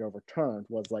happened to getting overturned,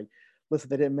 was like, listen,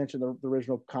 they didn't mention the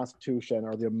original Constitution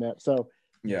or the amendment. So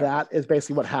that is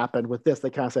basically what happened with this. They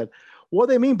kind of said, what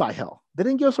do they mean by hell? They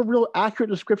didn't give us a real accurate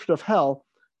description of hell.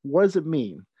 What does it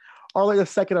mean? Or like the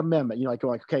Second Amendment, like,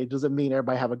 okay, does it mean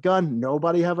everybody have a gun?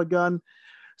 Nobody have a gun?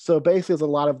 So basically, there's a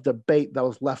lot of debate that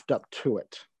was left up to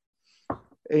it.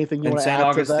 Anything you want to add to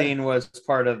that? St. Augustine was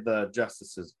part of the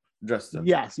justices.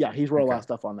 Yes, yeah, he's wrote a lot of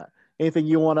stuff on that. Anything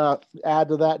you want to add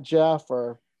to that, Jeff?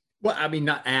 Or well, I mean,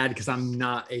 not add, because I'm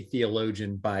not a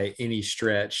theologian by any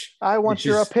stretch. I want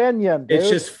your opinion, dude. It's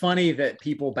just funny that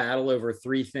people battle over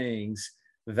three things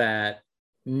that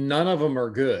none of them are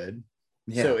good.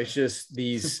 Yeah. So it's just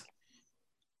these,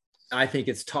 I think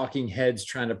it's talking heads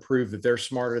trying to prove that they're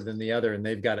smarter than the other and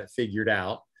they've got it figured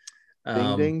out.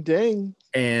 Ding, ding, ding.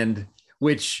 And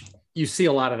which you see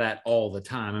a lot of that all the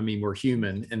time. I mean, we're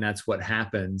human and that's what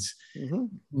happens. Mm-hmm.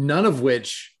 None of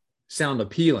which sound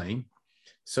appealing.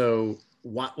 So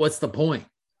what's the point?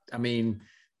 I mean,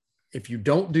 if you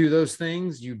don't do those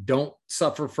things, you don't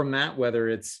suffer from that, whether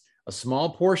it's a small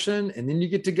portion and then you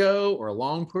get to go, or a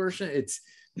long portion. It's,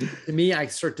 to me, I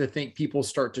start to think people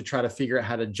start to try to figure out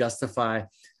how to justify,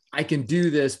 I can do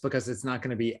this because it's not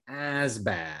going to be as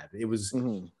bad. It was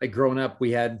like growing up,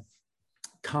 we had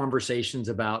conversations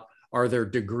about, are there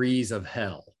degrees of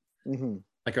hell? Mm-hmm.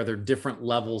 Like, are there different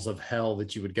levels of hell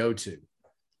that you would go to?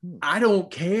 I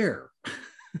don't care.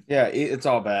 Yeah, it's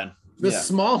all bad. The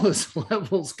smallest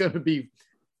level is going to be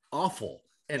awful,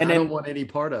 and I don't want any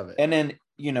part of it. And then,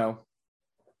 you know,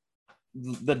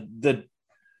 the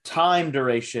time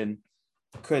duration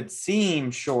could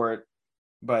seem short,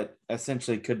 but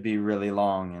essentially could be really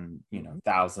long, and, you know,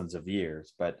 thousands of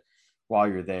years. But while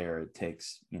you're there, it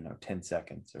takes, you know, 10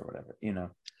 seconds or whatever, you know.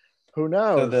 Who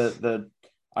knows? So the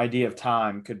idea of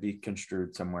time could be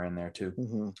construed somewhere in there too.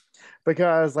 Mm-hmm.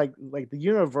 Because like the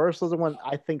universalism one,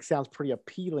 I think sounds pretty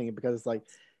appealing, because like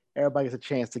everybody gets a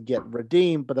chance to get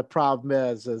redeemed. But the problem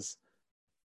is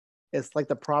it's like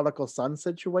the prodigal son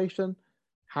situation.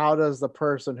 How does the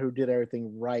person who did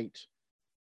everything right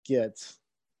get,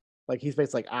 like, he's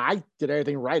basically like, I did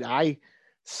everything right. I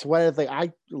sweated,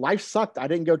 like, life sucked. I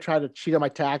didn't go try to cheat on my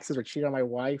taxes or cheat on my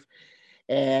wife.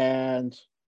 And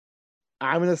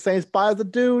I'm in the same spot as the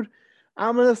dude.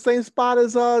 I'm in the same spot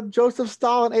as Joseph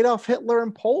Stalin, Adolf Hitler,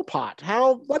 and Pol Pot.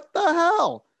 What the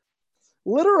hell?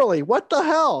 Literally, what the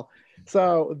hell?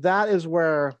 So that is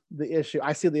where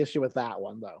I see the issue with that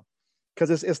one, though.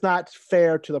 Because it's not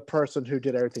fair to the person who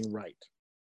did everything right.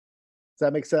 Does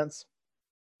that make sense?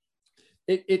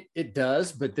 It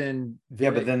does, but then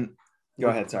go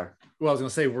ahead. Sorry. Well, I was going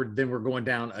to say we're going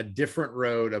down a different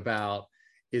road about,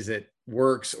 is it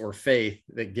works or faith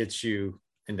that gets you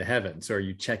into heaven? So are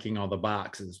you checking all the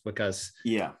boxes? Because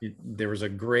there was a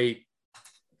great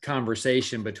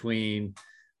conversation between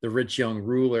the rich young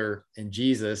ruler and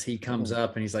Jesus. He comes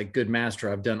up and he's like, good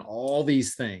master, I've done all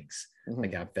these things.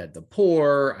 Like, I've fed the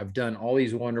poor, I've done all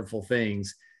these wonderful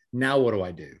things. Now what do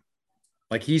I do?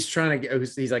 Like, he's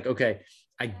like, okay,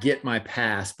 I get my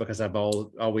past because I've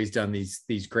always done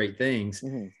these great things.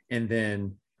 And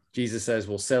then Jesus says,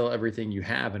 well, sell everything you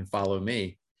have and follow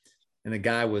me. And the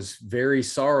guy was very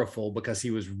sorrowful because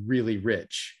he was really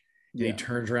rich. And he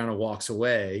turns around and walks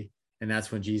away. And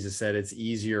that's when Jesus said, it's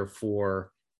easier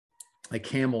for a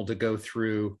camel to go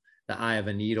through the eye of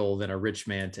a needle than a rich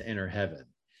man to enter heaven,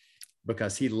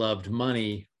 because he loved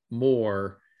money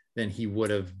more than he would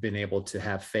have been able to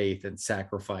have faith and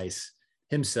sacrifice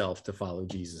himself to follow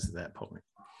Jesus at that point.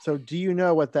 So do you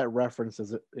know what that reference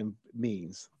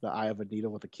means? The eye of a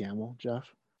needle with a camel, Jeff?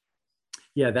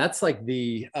 Yeah, that's like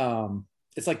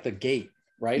it's like the gate,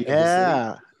 right?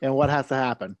 Yeah. And what has to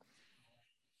happen?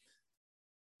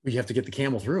 You have to get the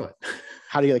camel through it.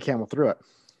 How do you get the camel through it?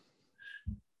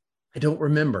 I don't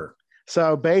remember.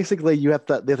 So basically they have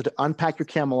to unpack your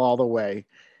camel all the way.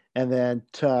 And then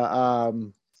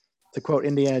to quote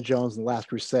Indiana Jones in The Last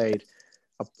Crusade,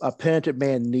 a penitent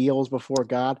man kneels before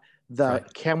God. The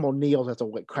camel kneels, has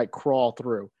to crawl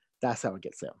through. That's how it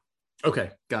gets him.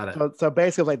 Okay, got it. So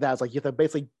basically, like that, it's like you have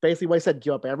to basically what I said,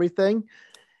 give up everything.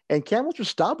 And camels are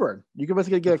stubborn. You can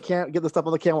basically get the stuff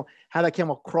on the camel, have that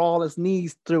camel crawl on his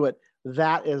knees through it.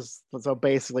 That is so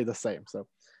basically the same. So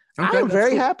I am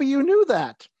very happy you knew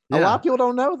that. Yeah. A lot of people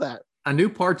don't know that. I knew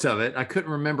parts of it. I couldn't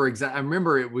remember exactly. I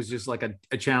remember it was just like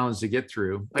a challenge to get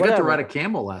through. I got to ride a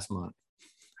camel last month.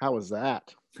 How was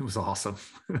that? It was awesome.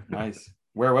 Nice.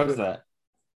 Where was that?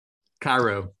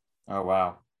 Cairo. Oh,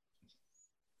 wow.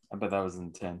 I bet that was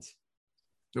intense.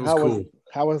 It was cool.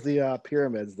 How was the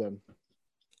pyramids then?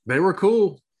 They were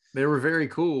cool. They were very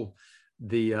cool.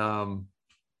 And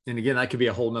again, that could be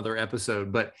a whole nother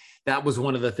episode, but that was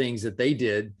one of the things that they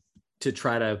did to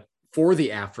try to, for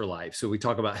the afterlife. So we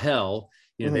talk about hell,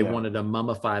 they wanted to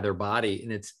mummify their body,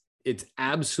 and it's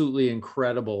absolutely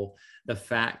incredible. The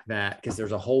fact that, because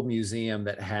there's a whole museum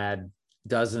that had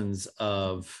dozens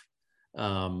of,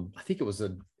 I think it was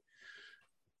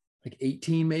like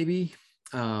 18 maybe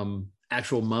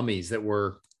actual mummies that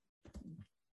were,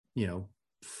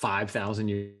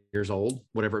 5,000 years old,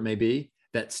 whatever it may be,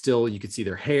 that still you could see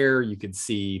their hair, you could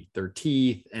see their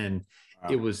teeth, and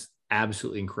it was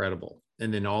absolutely incredible.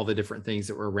 And then all the different things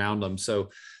that were around them. So,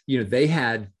 they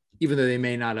had, even though they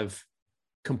may not have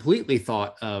completely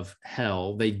thought of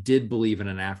hell, they did believe in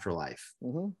an afterlife.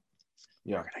 Mm-hmm.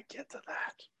 Yeah. We're going to get to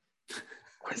that.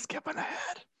 We're skipping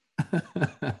ahead.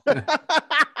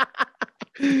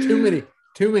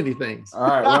 Too many things. All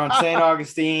right. We're on St.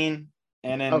 Augustine.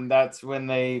 And then that's when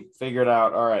they figured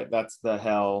out, all right, that's the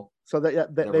hell. So they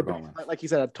like you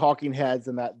said, talking heads,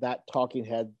 and that talking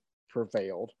head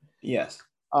prevailed. Yes.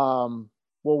 Well,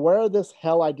 where did this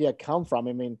hell idea come from?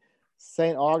 I mean,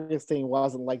 St. Augustine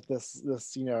wasn't like this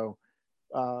person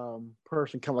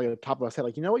coming like at the top of his head,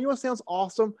 like, you know what sounds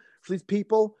awesome for these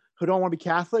people who don't want to be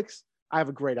Catholics? I have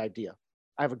a great idea.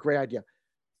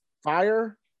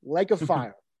 Fire, lake of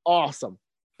fire. Awesome.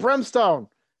 Brimstone.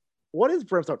 What is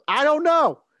brimstone? I don't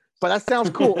know, but that sounds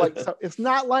cool. Like, so it's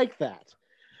not like that.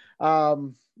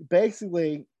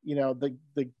 Basically,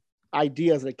 the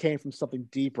ideas that it came from something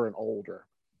deeper and older.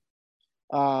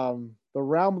 The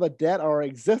realm of the dead already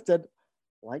existed,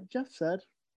 like Jeff said,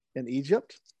 in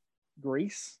Egypt,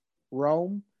 Greece,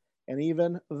 Rome, and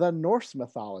even the Norse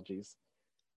mythologies.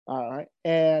 All right.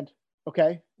 And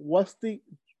what's the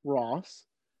Ross?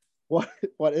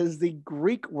 What is the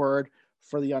Greek word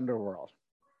for the underworld?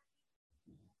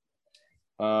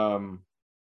 Oh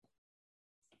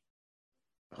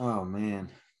man,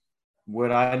 would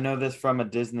I know this from a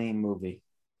Disney movie?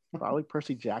 Probably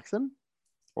Percy Jackson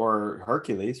or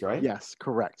Hercules, right? Yes,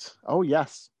 correct. Oh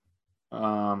yes.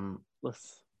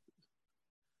 Let's.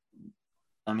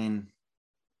 I mean,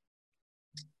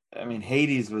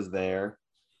 Hades was there,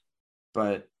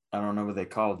 but I don't know what they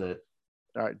called it.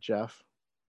 All right, Jeff.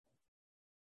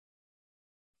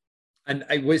 And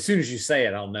as soon as you say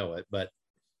it, I'll know it. But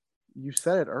you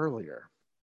said it earlier.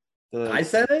 I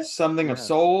said it? Something of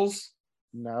souls?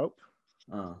 Nope.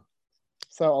 Oh.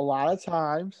 So a lot of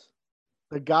times,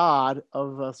 the god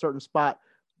of a certain spot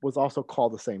was also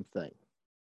called the same thing.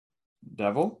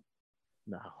 Devil?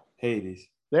 No. Hades.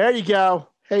 There you go.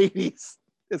 Hades.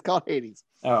 It's called Hades.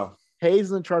 Oh. Hades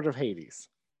is in charge of Hades.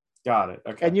 Got it.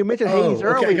 Okay. And you mentioned Hades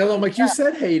earlier. Okay, I'm like, you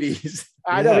said Hades.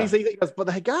 I know. He goes, but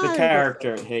the guy. The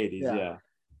character Hades, yeah.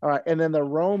 All right. And then the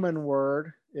Roman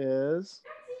word is?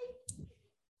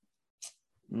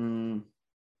 Don't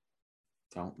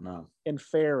know.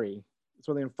 Inferi.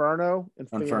 So the Inferno.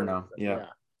 Inferno, yeah.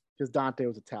 Because Dante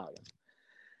was Italian.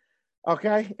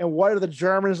 Okay. And what do the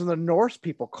Germans and the Norse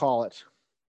people call it,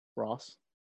 Ross?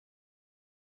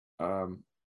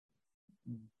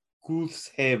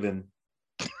 Gulfshaven.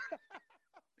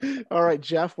 All right,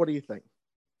 Jeff, what do you think?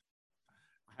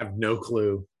 I have no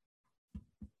clue.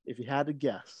 If you had to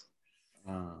guess.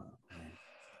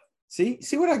 See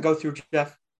what I go through,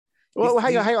 Jeff? Well,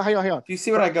 hang on. Do you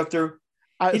see what I go through?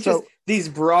 Just these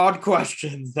broad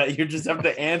questions that you just have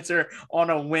to answer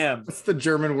on a whim. What's the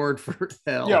German word for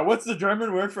hell? Yeah, what's the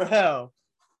German word for hell?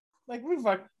 Like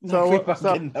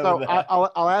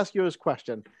I'll ask you this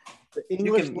question. The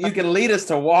English you can lead us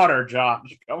to water,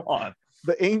 Josh. Come on.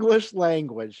 The English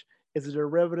language is a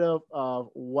derivative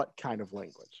of what kind of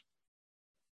language?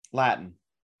 Latin.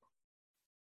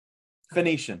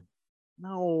 Phoenician.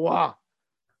 No.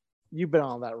 You've been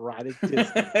on that ride.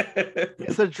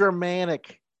 It's a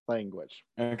Germanic language.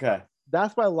 Okay.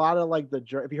 That's why a lot of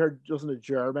if you listen to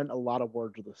German, a lot of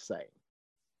words are the same.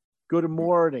 Good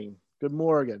morning. Good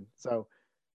morning. So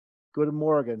good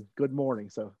morning. Good morning.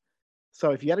 So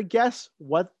if you had to guess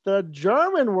what the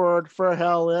German word for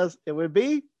hell is, it would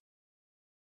be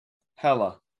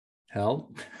Hella.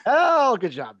 Hell. Hell.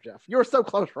 Good job, Jeff. You were so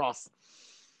close, Ross.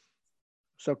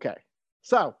 It's okay.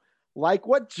 So, like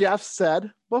what Jeff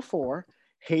said before,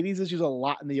 Hades is used a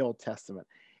lot in the Old Testament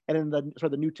and in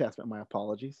the New Testament. My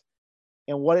apologies.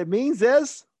 And what it means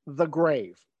is the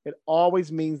grave. It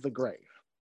always means the grave.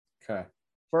 Okay.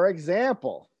 For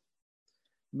example,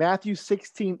 Matthew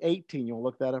 16:18. You want to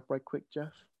look that up right quick,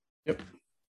 Jeff? Yep.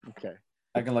 Okay.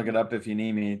 I can look it up if you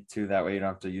need me to. That way you don't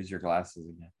have to use your glasses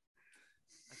again.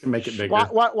 I can make it bigger.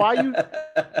 Why you?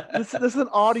 This is an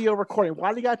audio recording.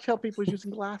 Why do you gotta tell people he's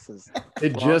using glasses?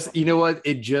 It just, you know what?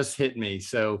 It just hit me.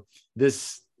 So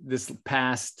this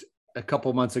past a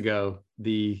couple months ago,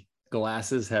 the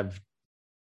glasses have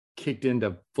kicked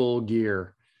into full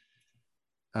gear.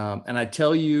 And I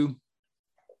tell you,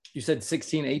 you said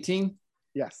 16:18?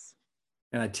 Yes.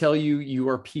 And I tell you, you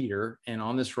are Peter, and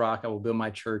on this rock I will build my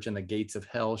church, and the gates of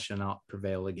hell shall not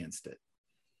prevail against it.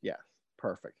 Yes,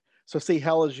 perfect. So see,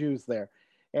 hell is used there.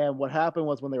 And what happened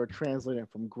was when they were translating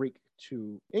from Greek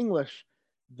to English,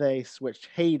 they switched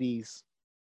Hades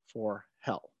for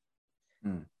hell.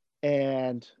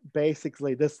 And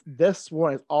basically this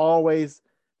one is always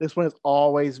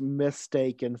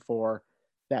mistaken for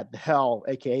that hell,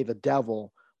 aka the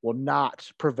devil, will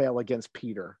not prevail against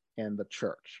Peter and the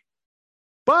church.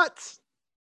 But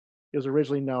it was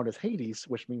originally known as Hades,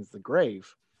 which means the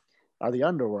grave or the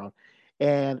underworld.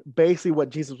 And basically what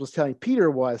Jesus was telling Peter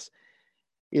was,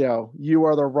 you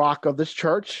are the rock of this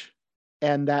church,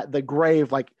 and that the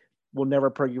grave will never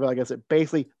prevail against it.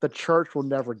 Basically, the church will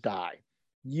never die.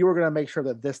 You are going to make sure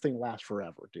that this thing lasts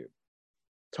forever, dude.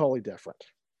 Totally different.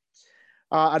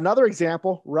 Another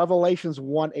example, Revelations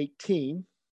 1:18.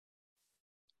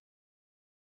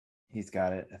 He's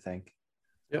got it, I think.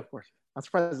 Yep. Of course. I'm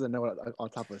surprised he doesn't know it on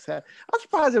top of his head. I'm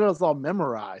surprised he knows it's all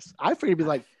memorized. I figured he'd be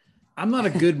like, I'm not a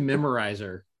good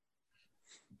memorizer.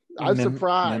 I'm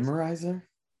surprised. Memorizer?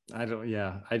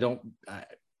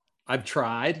 I've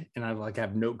tried, and I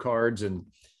have note cards, and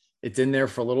it's in there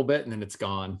for a little bit and then it's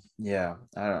gone. Yeah.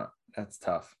 I don't know. That's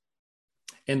tough.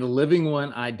 And the living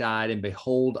one, I died, and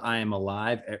behold, I am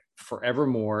alive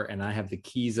forevermore, and I have the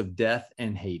keys of death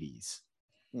and Hades.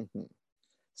 Mm-hmm.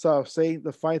 So see,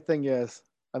 the funny thing is,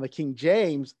 on the King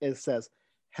James, it says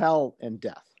hell and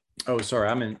death. Oh, sorry.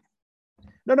 I'm in.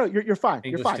 No, you're fine.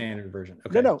 English you're fine. Standard Version.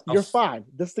 Okay. No, you're fine.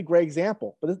 This is a great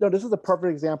example. But this is a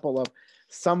perfect example of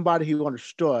somebody who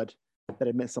understood that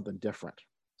it meant something different.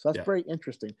 So that's very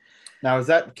interesting. Now, is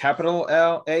that capital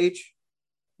H,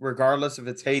 regardless if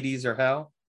it's Hades or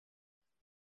hell?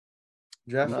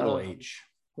 Jeff? Little H.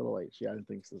 Little H. Yeah, I didn't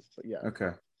think so. But yeah.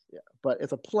 Okay. Yeah, but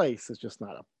it's a place. It's just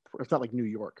not it's not like New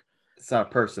York. It's not a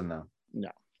person, though. No.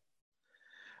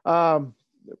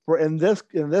 In this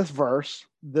verse,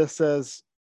 this says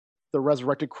the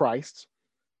resurrected Christ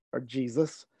or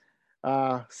Jesus,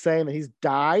 saying that he's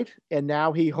died and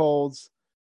now he holds.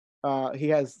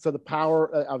 The power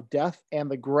of death and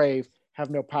the grave have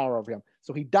no power over him.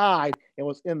 So he died and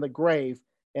was in the grave,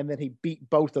 and then he beat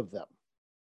both of them.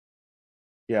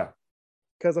 Yeah.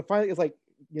 Because the final is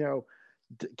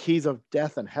keys of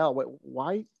death and hell.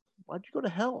 Why'd you go to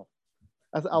hell?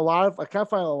 I kind of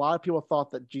find a lot of people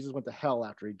thought that Jesus went to hell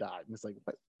after he died. And it's like,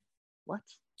 what?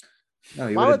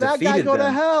 No, why would that guy go to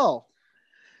hell?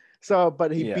 So,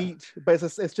 but he beat, but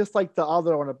it's just like the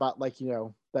other one about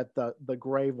that the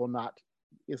grave will not,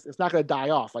 it's not going to die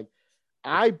off. Like,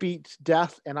 I beat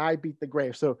death and I beat the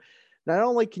grave. So not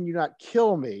only can you not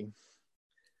kill me,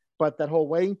 but that whole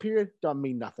waiting period don't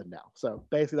mean nothing now. So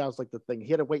basically that was like the thing. He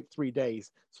had to wait 3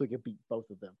 days so he could beat both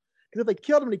of them. Because if they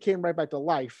killed him and he came right back to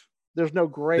life, there's no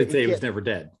grave. They'd say he was never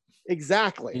dead.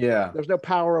 Exactly. Yeah. There's no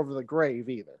power over the grave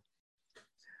either.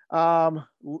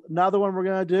 Another one we're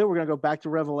going to go back to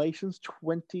Revelations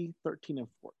 20, 13, and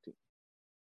 14.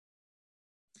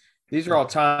 These are all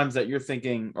times that you're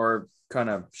thinking or kind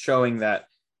of showing that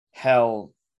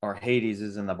hell or Hades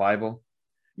is in the Bible.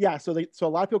 Yeah. So a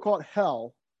lot of people call it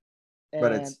hell.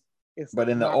 But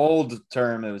in the old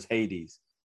term, it was Hades.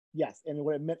 Yes. And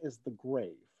what it meant is the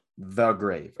grave. The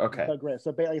grave. Okay. The grave.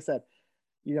 So like I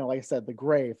said, the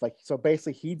grave, so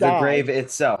basically he died. The grave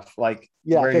itself, where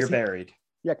you're buried.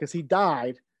 Yeah, because he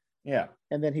died. Yeah.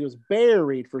 And then he was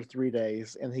buried for 3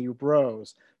 days and he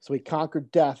rose. So he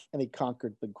conquered death and he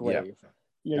conquered the grave.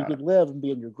 You could live and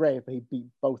be in your grave, but he beat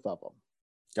both of them.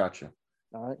 Gotcha.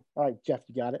 All right, Jeff,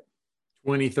 you got it?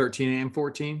 20, 13, and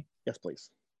 14? Yes, please.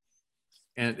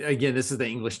 And again, this is the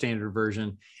English Standard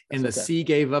Version. And the sea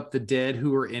gave up the dead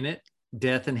who were in it.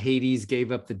 Death and Hades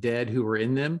gave up the dead who were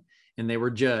in them, and they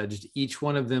were judged, each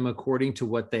one of them according to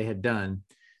what they had done.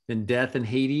 Then death and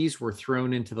Hades were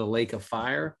thrown into the lake of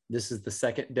fire. This is the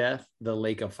second death, the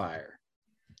lake of fire.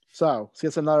 So, see,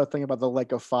 it's another thing about the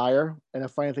lake of fire. And the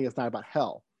funny thing, it's not about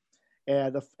hell.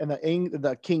 And in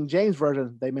the King James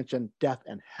Version, they mention death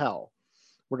and hell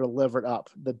were delivered up.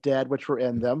 The dead which were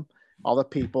in them, all the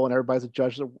people, and everybody's a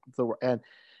judge. And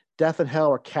death and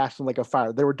hell are cast in the lake of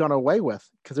fire. They were done away with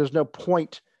because there's no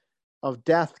point of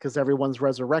death because everyone's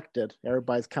resurrected.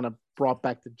 Everybody's kind of brought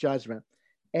back to judgment.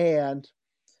 And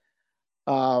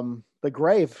the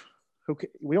grave,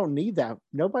 we don't need that.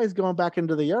 Nobody's going back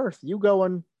into the earth. You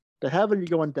going to heaven, you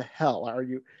go into hell.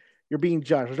 You're being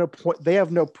judged. There's no point. They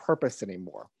have no purpose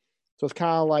anymore. So it's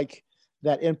kind of like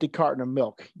that empty carton of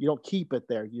milk. You don't keep it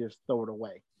there. You just throw it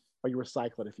away, or you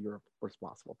recycle it if you're a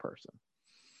responsible person.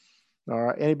 All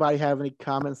right. Anybody have any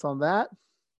comments on that?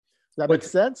 Does that make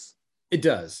sense? It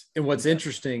does. And what's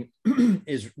interesting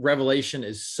is Revelation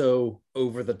is so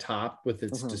over the top with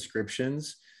its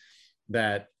descriptions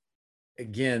that,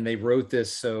 again, they wrote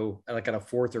this so at a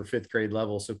 4th or 5th grade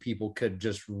level so people could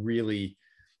just really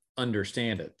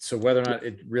understand it. So whether or not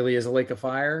it really is a lake of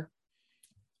fire,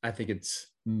 I think it's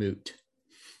moot.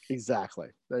 Exactly.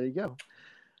 There you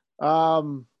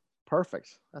go.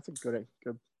 Perfect. That's a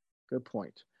good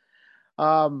point.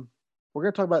 We're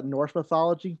going to talk about Norse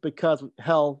mythology because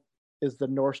hell is the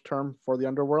Norse term for the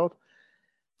underworld.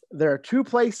 There are two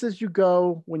places you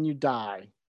go when you die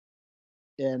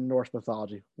in Norse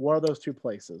mythology. What are those two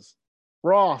places?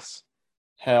 Ross.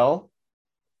 Hell.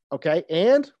 Okay.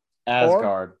 And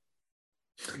Asgard.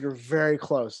 You're very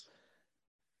close.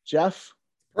 Jeff.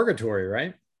 Purgatory,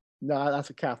 right? No, that's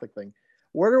a Catholic thing.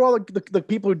 Where do all the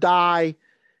people who die,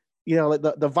 like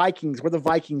the Vikings, where the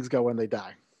Vikings go when they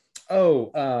die?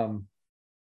 Oh,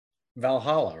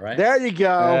 Valhalla, right? There you go.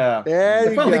 Yeah. There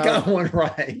you finally got one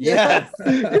right. Yes.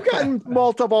 You've gotten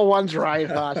multiple ones right,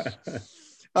 Hush.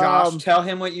 Josh, tell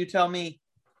him what you tell me.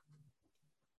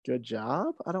 Good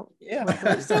job. Yeah.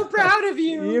 I'm so proud of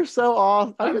you. You're so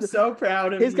awesome. I'm so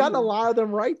proud of you. He's gotten a lot of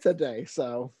them right today.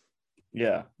 So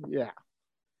yeah.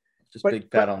 Just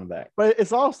big pat on the back. But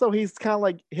it's also, he's kind of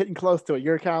like hitting close to it.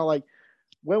 You're kind of like,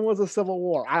 when was the Civil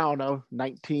War? I don't know,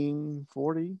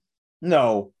 1940?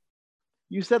 No.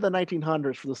 You said the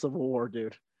 1900s for the Civil War,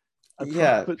 dude.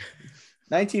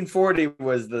 1940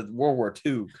 was the World War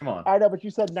II. Come on. I know, but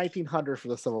you said 1900 for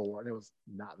the Civil War, and it was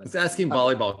not. It's asking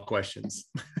volleyball questions.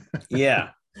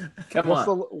 Yeah.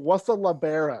 What's the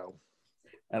libero?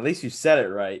 At least you said it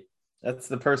right. That's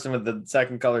the person with the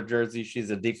second color jersey.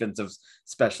 She's a defensive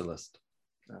specialist.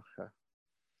 Okay.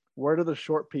 Where do the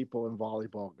short people in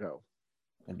volleyball go?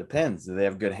 It depends. Do they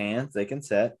have good hands? They can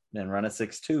set and run a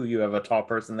 6'2". You have a tall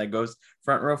person that goes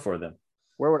front row for them.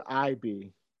 Where would I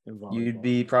be in volleyball? You'd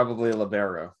be probably a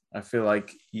libero. I feel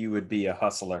like you would be a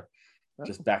hustler,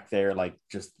 just back there, like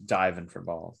just diving for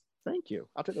balls. Thank you.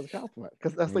 I'll take that as a compliment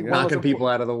because that's like knocking people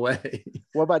out of the way.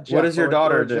 What about Jeff? What does your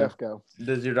daughter do? Jeff go?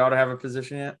 Does your daughter have a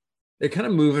position yet? They're kind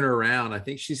of moving her around. I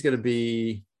think she's going to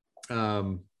be.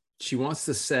 She wants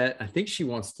to set. I think she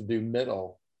wants to do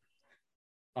middle.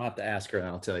 I'll have to ask her and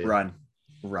I'll tell you. Run.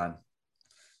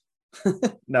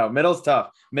 No, middle's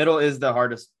tough. Middle is the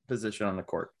hardest position on the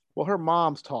court. Well, her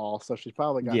mom's tall, so she's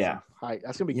probably got some height.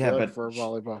 That's gonna be good for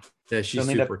volleyball. Yeah, she's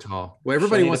super tall. Well,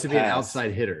 everybody wants to be an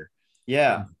outside hitter.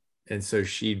 Yeah. And so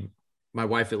my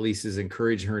wife at least is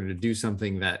encouraging her to do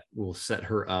something that will set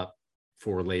her up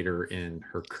for later in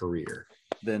her career.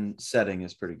 Then setting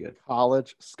is pretty good.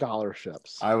 College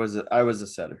scholarships. I was a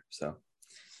setter, so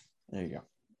there you go.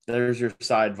 There's your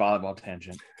side volleyball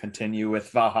tangent. Continue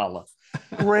with Valhalla.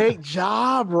 Great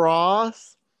job,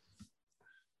 Ross.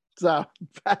 So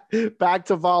back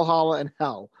to Valhalla and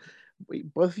Hell.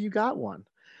 Both of you got one.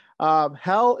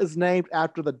 Hell is named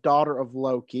after the daughter of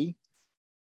Loki,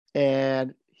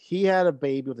 and he had a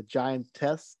baby with a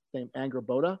giantess named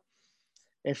Angrboda,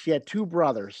 and she had two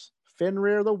brothers,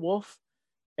 Fenrir the wolf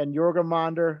and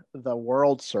Jormungandr the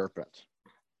world serpent.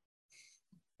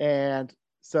 And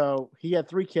so he had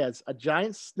three kids: a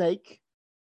giant snake,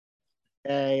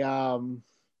 a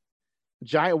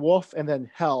giant wolf, and then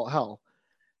Hela.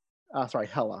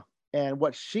 And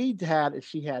what she had is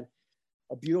she had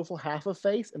a beautiful half a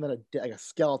face and then like a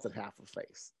skeleton half a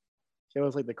face. It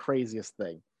was like the craziest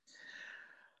thing.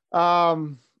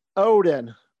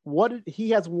 Odin, he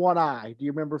has one eye. Do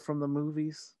you remember from the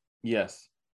movies? Yes.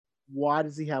 Why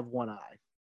does he have one eye?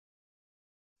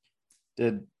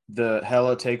 Did the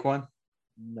Hela take one?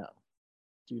 No.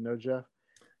 Do you know, Jeff?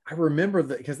 I remember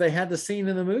that because they had the scene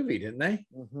in the movie, didn't they?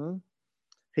 Mm-hmm.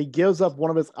 He gives up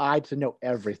one of his eyes to know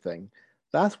everything.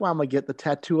 That's why I'm going to get the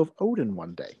tattoo of Odin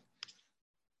one day.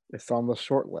 It's on the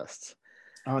short list.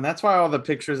 Oh, and that's why all the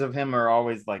pictures of him are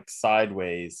always like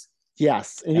sideways.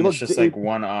 Yes. And it's just like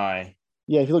one eye.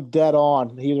 Yeah, if you look dead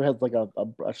on, he either has like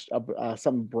a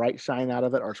something bright shine out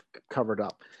of it or it's covered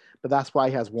up. But that's why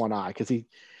he has one eye, because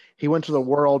he went to the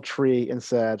world tree and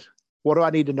said, what do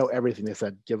I need to know everything? They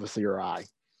said, give us your eye.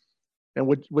 And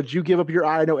would you give up your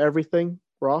eye to know everything,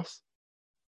 Ross?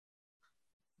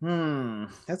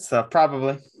 That's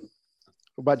probably. What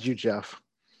about you, Jeff?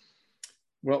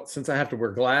 Well, since I have to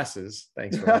wear glasses,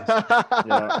 thanks, Ross.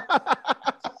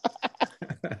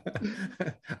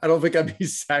 I don't think I'd be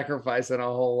sacrificing a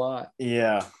whole lot.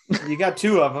 Yeah. You got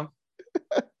two of them.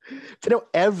 To know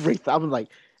everything. I'm like,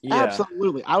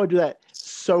 absolutely. I would do that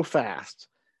so fast.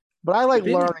 But I like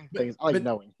learning things. I like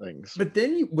knowing things. But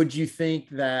then would you think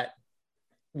that,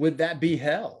 would that be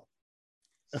hell?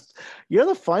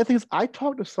 The funny thing is, I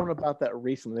talked to someone about that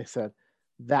recently. They said,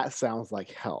 that sounds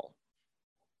like hell.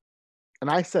 And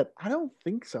I said, I don't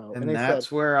think so. And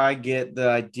that's where I get the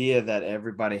idea that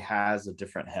everybody has a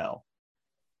different hell.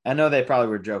 I know they probably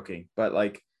were joking, but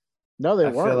like, no, they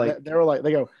weren't. They were like,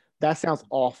 they go, That sounds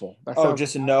awful.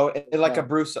 Just know, like a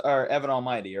Bruce or Evan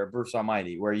Almighty or Bruce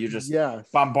Almighty, where you're just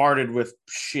bombarded with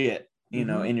shit, you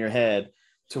know, in your head,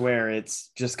 to where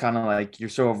it's just kind of like you're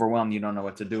so overwhelmed you don't know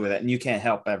what to do with it, and you can't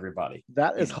help everybody.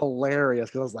 That is hilarious,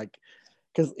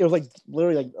 because it was like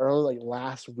literally like early, like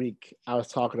last week I was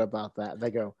talking about that, and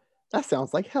they go, "That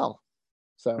sounds like hell."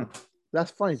 So that's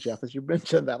funny, Jeff, as you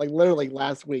mentioned that. Like literally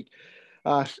last week,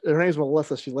 her name's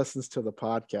Melissa. She listens to the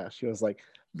podcast. She was like,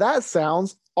 "That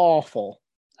sounds awful.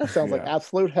 That sounds like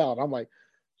absolute hell." And I'm like,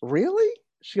 "Really?"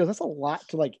 She goes, "That's a lot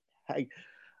to like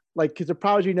because it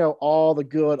probably, you know, all the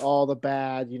good, all the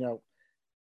bad, you know,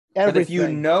 everything." But if you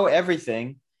know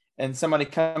everything and somebody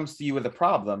comes to you with a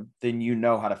problem, then you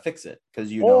know how to fix it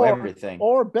because you know everything.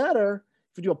 Or better,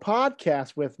 if you do a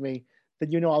podcast with me,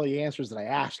 then you know all the answers that I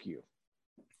ask you.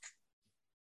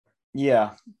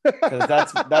 Yeah,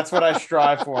 because that's what I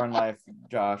strive for in life,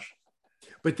 Josh.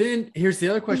 But then here's the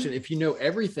other question: if you know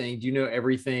everything, do you know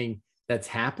everything that's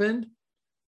happened,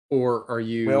 or are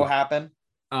you will happen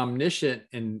omniscient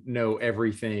and know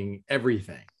everything? He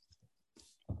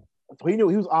knew,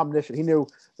 he was omniscient. He knew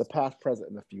the past, present,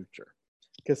 and the future,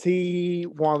 because he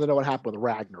wanted to know what happened with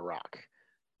Ragnarok,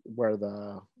 where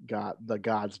the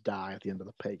gods die at the end of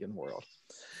the pagan world.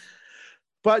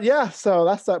 But yeah, so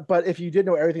that's that. But if you did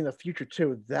know everything in the future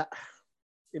too, that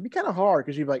it'd be kind of hard,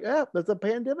 because you'd be like, there's a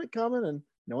pandemic coming and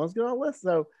no one's going to listen.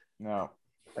 So no,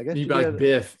 I guess you'd be like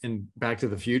Biff in Back to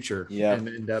the Future, and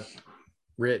end up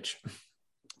rich.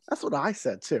 That's what I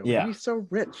said too. Yeah, you'd be so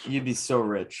rich. You'd be so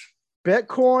rich.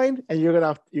 Bitcoin, and you're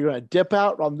gonna dip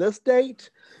out on this date,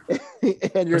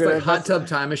 and you're gonna like Hot Tub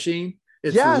Time Machine.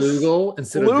 It's legal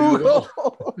instead of Google.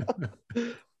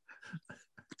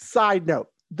 Side note: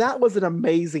 that was an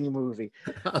amazing movie.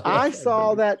 I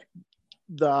saw that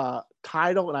the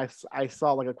title, and I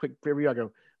saw like a quick preview. I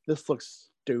go, "This looks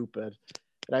stupid,"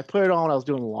 and I put it on. I was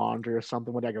doing laundry or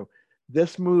something. When I go,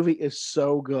 "This movie is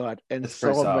so good and it's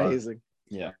so amazing."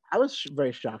 Yeah, I was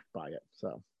very shocked by it.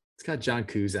 So it's got John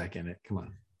Cusack in it. Come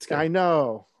on, I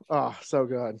know. Oh, so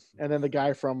good. And then the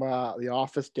guy from The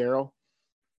Office, Daryl.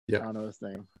 Yeah, I don't know his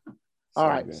name. All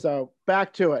right, so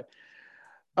back to it.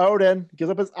 Odin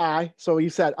gives up his eye. So he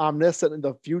said omniscient in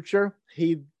the future.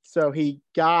 He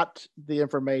got the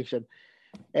information,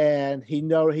 and he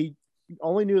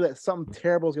only knew that something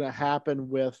terrible was going to happen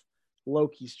with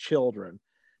Loki's children.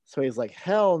 So he's like,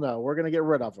 hell no, we're going to get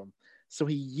rid of them. So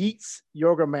he yeets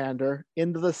Jormungandr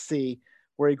into the sea,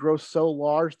 where he grows so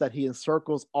large that he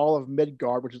encircles all of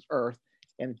Midgard, which is Earth,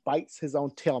 and bites his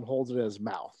own tail and holds it in his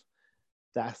mouth.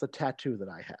 That's the tattoo that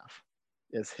I have,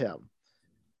 is him.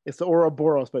 It's the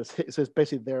Ouroboros, but it's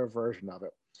basically their version of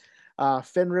it.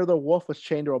 Fenrir the wolf was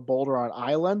chained to a boulder on an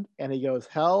island, and he goes,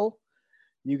 hell,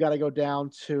 you got to go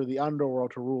down to the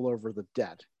underworld to rule over the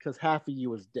dead, because half of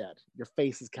you is dead. Your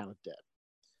face is kind of dead.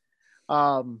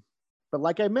 But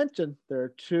like I mentioned, there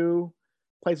are two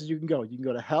places you can go. You can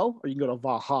go to hell, or you can go to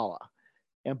Valhalla,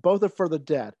 and both are for the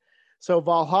dead. So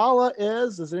Valhalla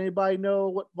does anybody know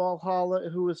what Valhalla,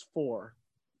 who is for?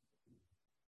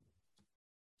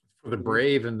 For the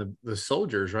brave and the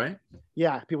soldiers, right?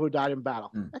 Yeah, people who died in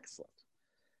battle. Excellent.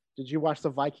 Did you watch the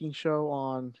Viking show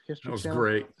on History Channel? That was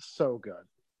great. So good.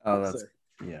 Oh, that's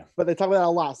yeah. But they talk about that a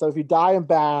lot. So if you die in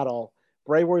battle,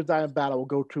 brave warriors die in battle will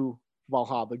go to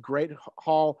Valhalla, the great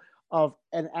hall of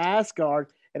an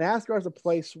Asgard. And Asgard is a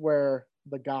place where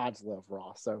the gods live,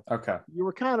 Ross. So you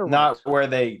were kind of not right. Where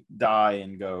they die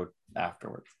and go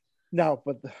afterwards. No,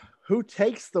 but who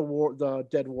takes the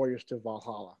dead warriors to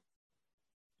Valhalla?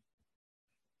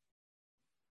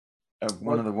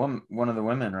 One of the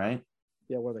women, right?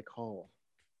 Yeah, what are they called?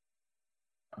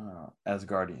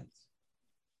 Asgardians.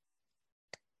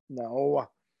 No.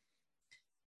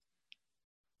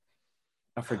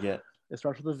 I forget. It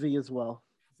starts with a V as well.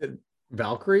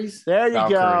 Valkyries? There you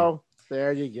go.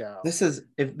 There you go. This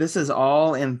is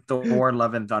all in Thor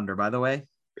Love and Thunder, by the way.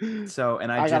 So,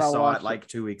 and I just saw it like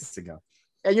 2 weeks ago.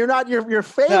 And you're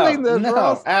failing this,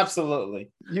 Ross.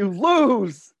 Absolutely. You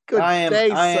lose. Good I am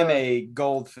day, am a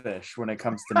goldfish when it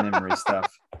comes to memory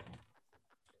stuff.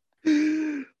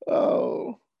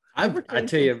 Oh. I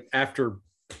tell you, after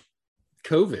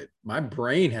COVID, my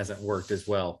brain hasn't worked as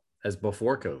well as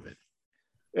before COVID.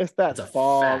 It's that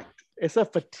fog. It's a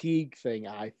fatigue thing,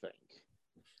 I think.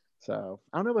 So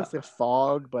I don't know if it's a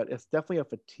fog, but it's definitely a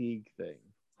fatigue thing.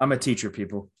 I'm a teacher,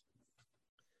 people.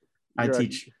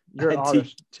 You're an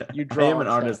artist. You draw. I am an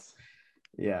artist.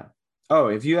 Yeah. Oh,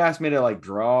 if you ask me to like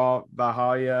draw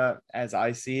Valhalla as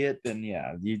I see it, then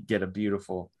yeah, you'd get a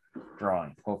beautiful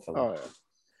drawing. Hopefully. Oh, yeah.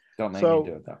 Don't make me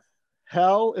do it though.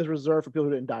 Hell is reserved for people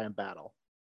who didn't die in battle.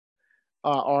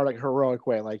 or like heroic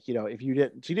way, like if you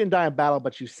didn't die in battle,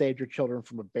 but you saved your children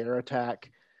from a bear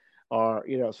attack, or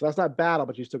so that's not battle,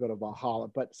 but you still go to Valhalla.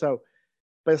 But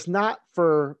it's not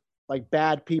for like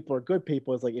bad people or good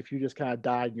people. It's like if you just kind of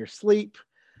died in your sleep,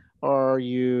 or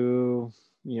you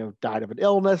died of an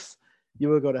illness, you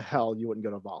would go to hell. You wouldn't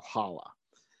go to Valhalla.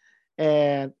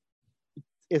 And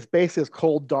it's basically this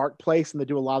cold, dark place, and they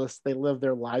do a lot of this. They live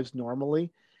their lives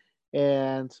normally,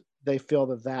 and they feel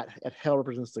that at hell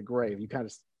represents the grave. You kind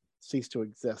of cease to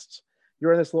exist.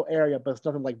 You're in this little area, but it's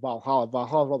nothing like Valhalla.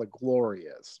 Valhalla is where all the glory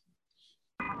is.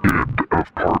 End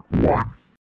of part 1.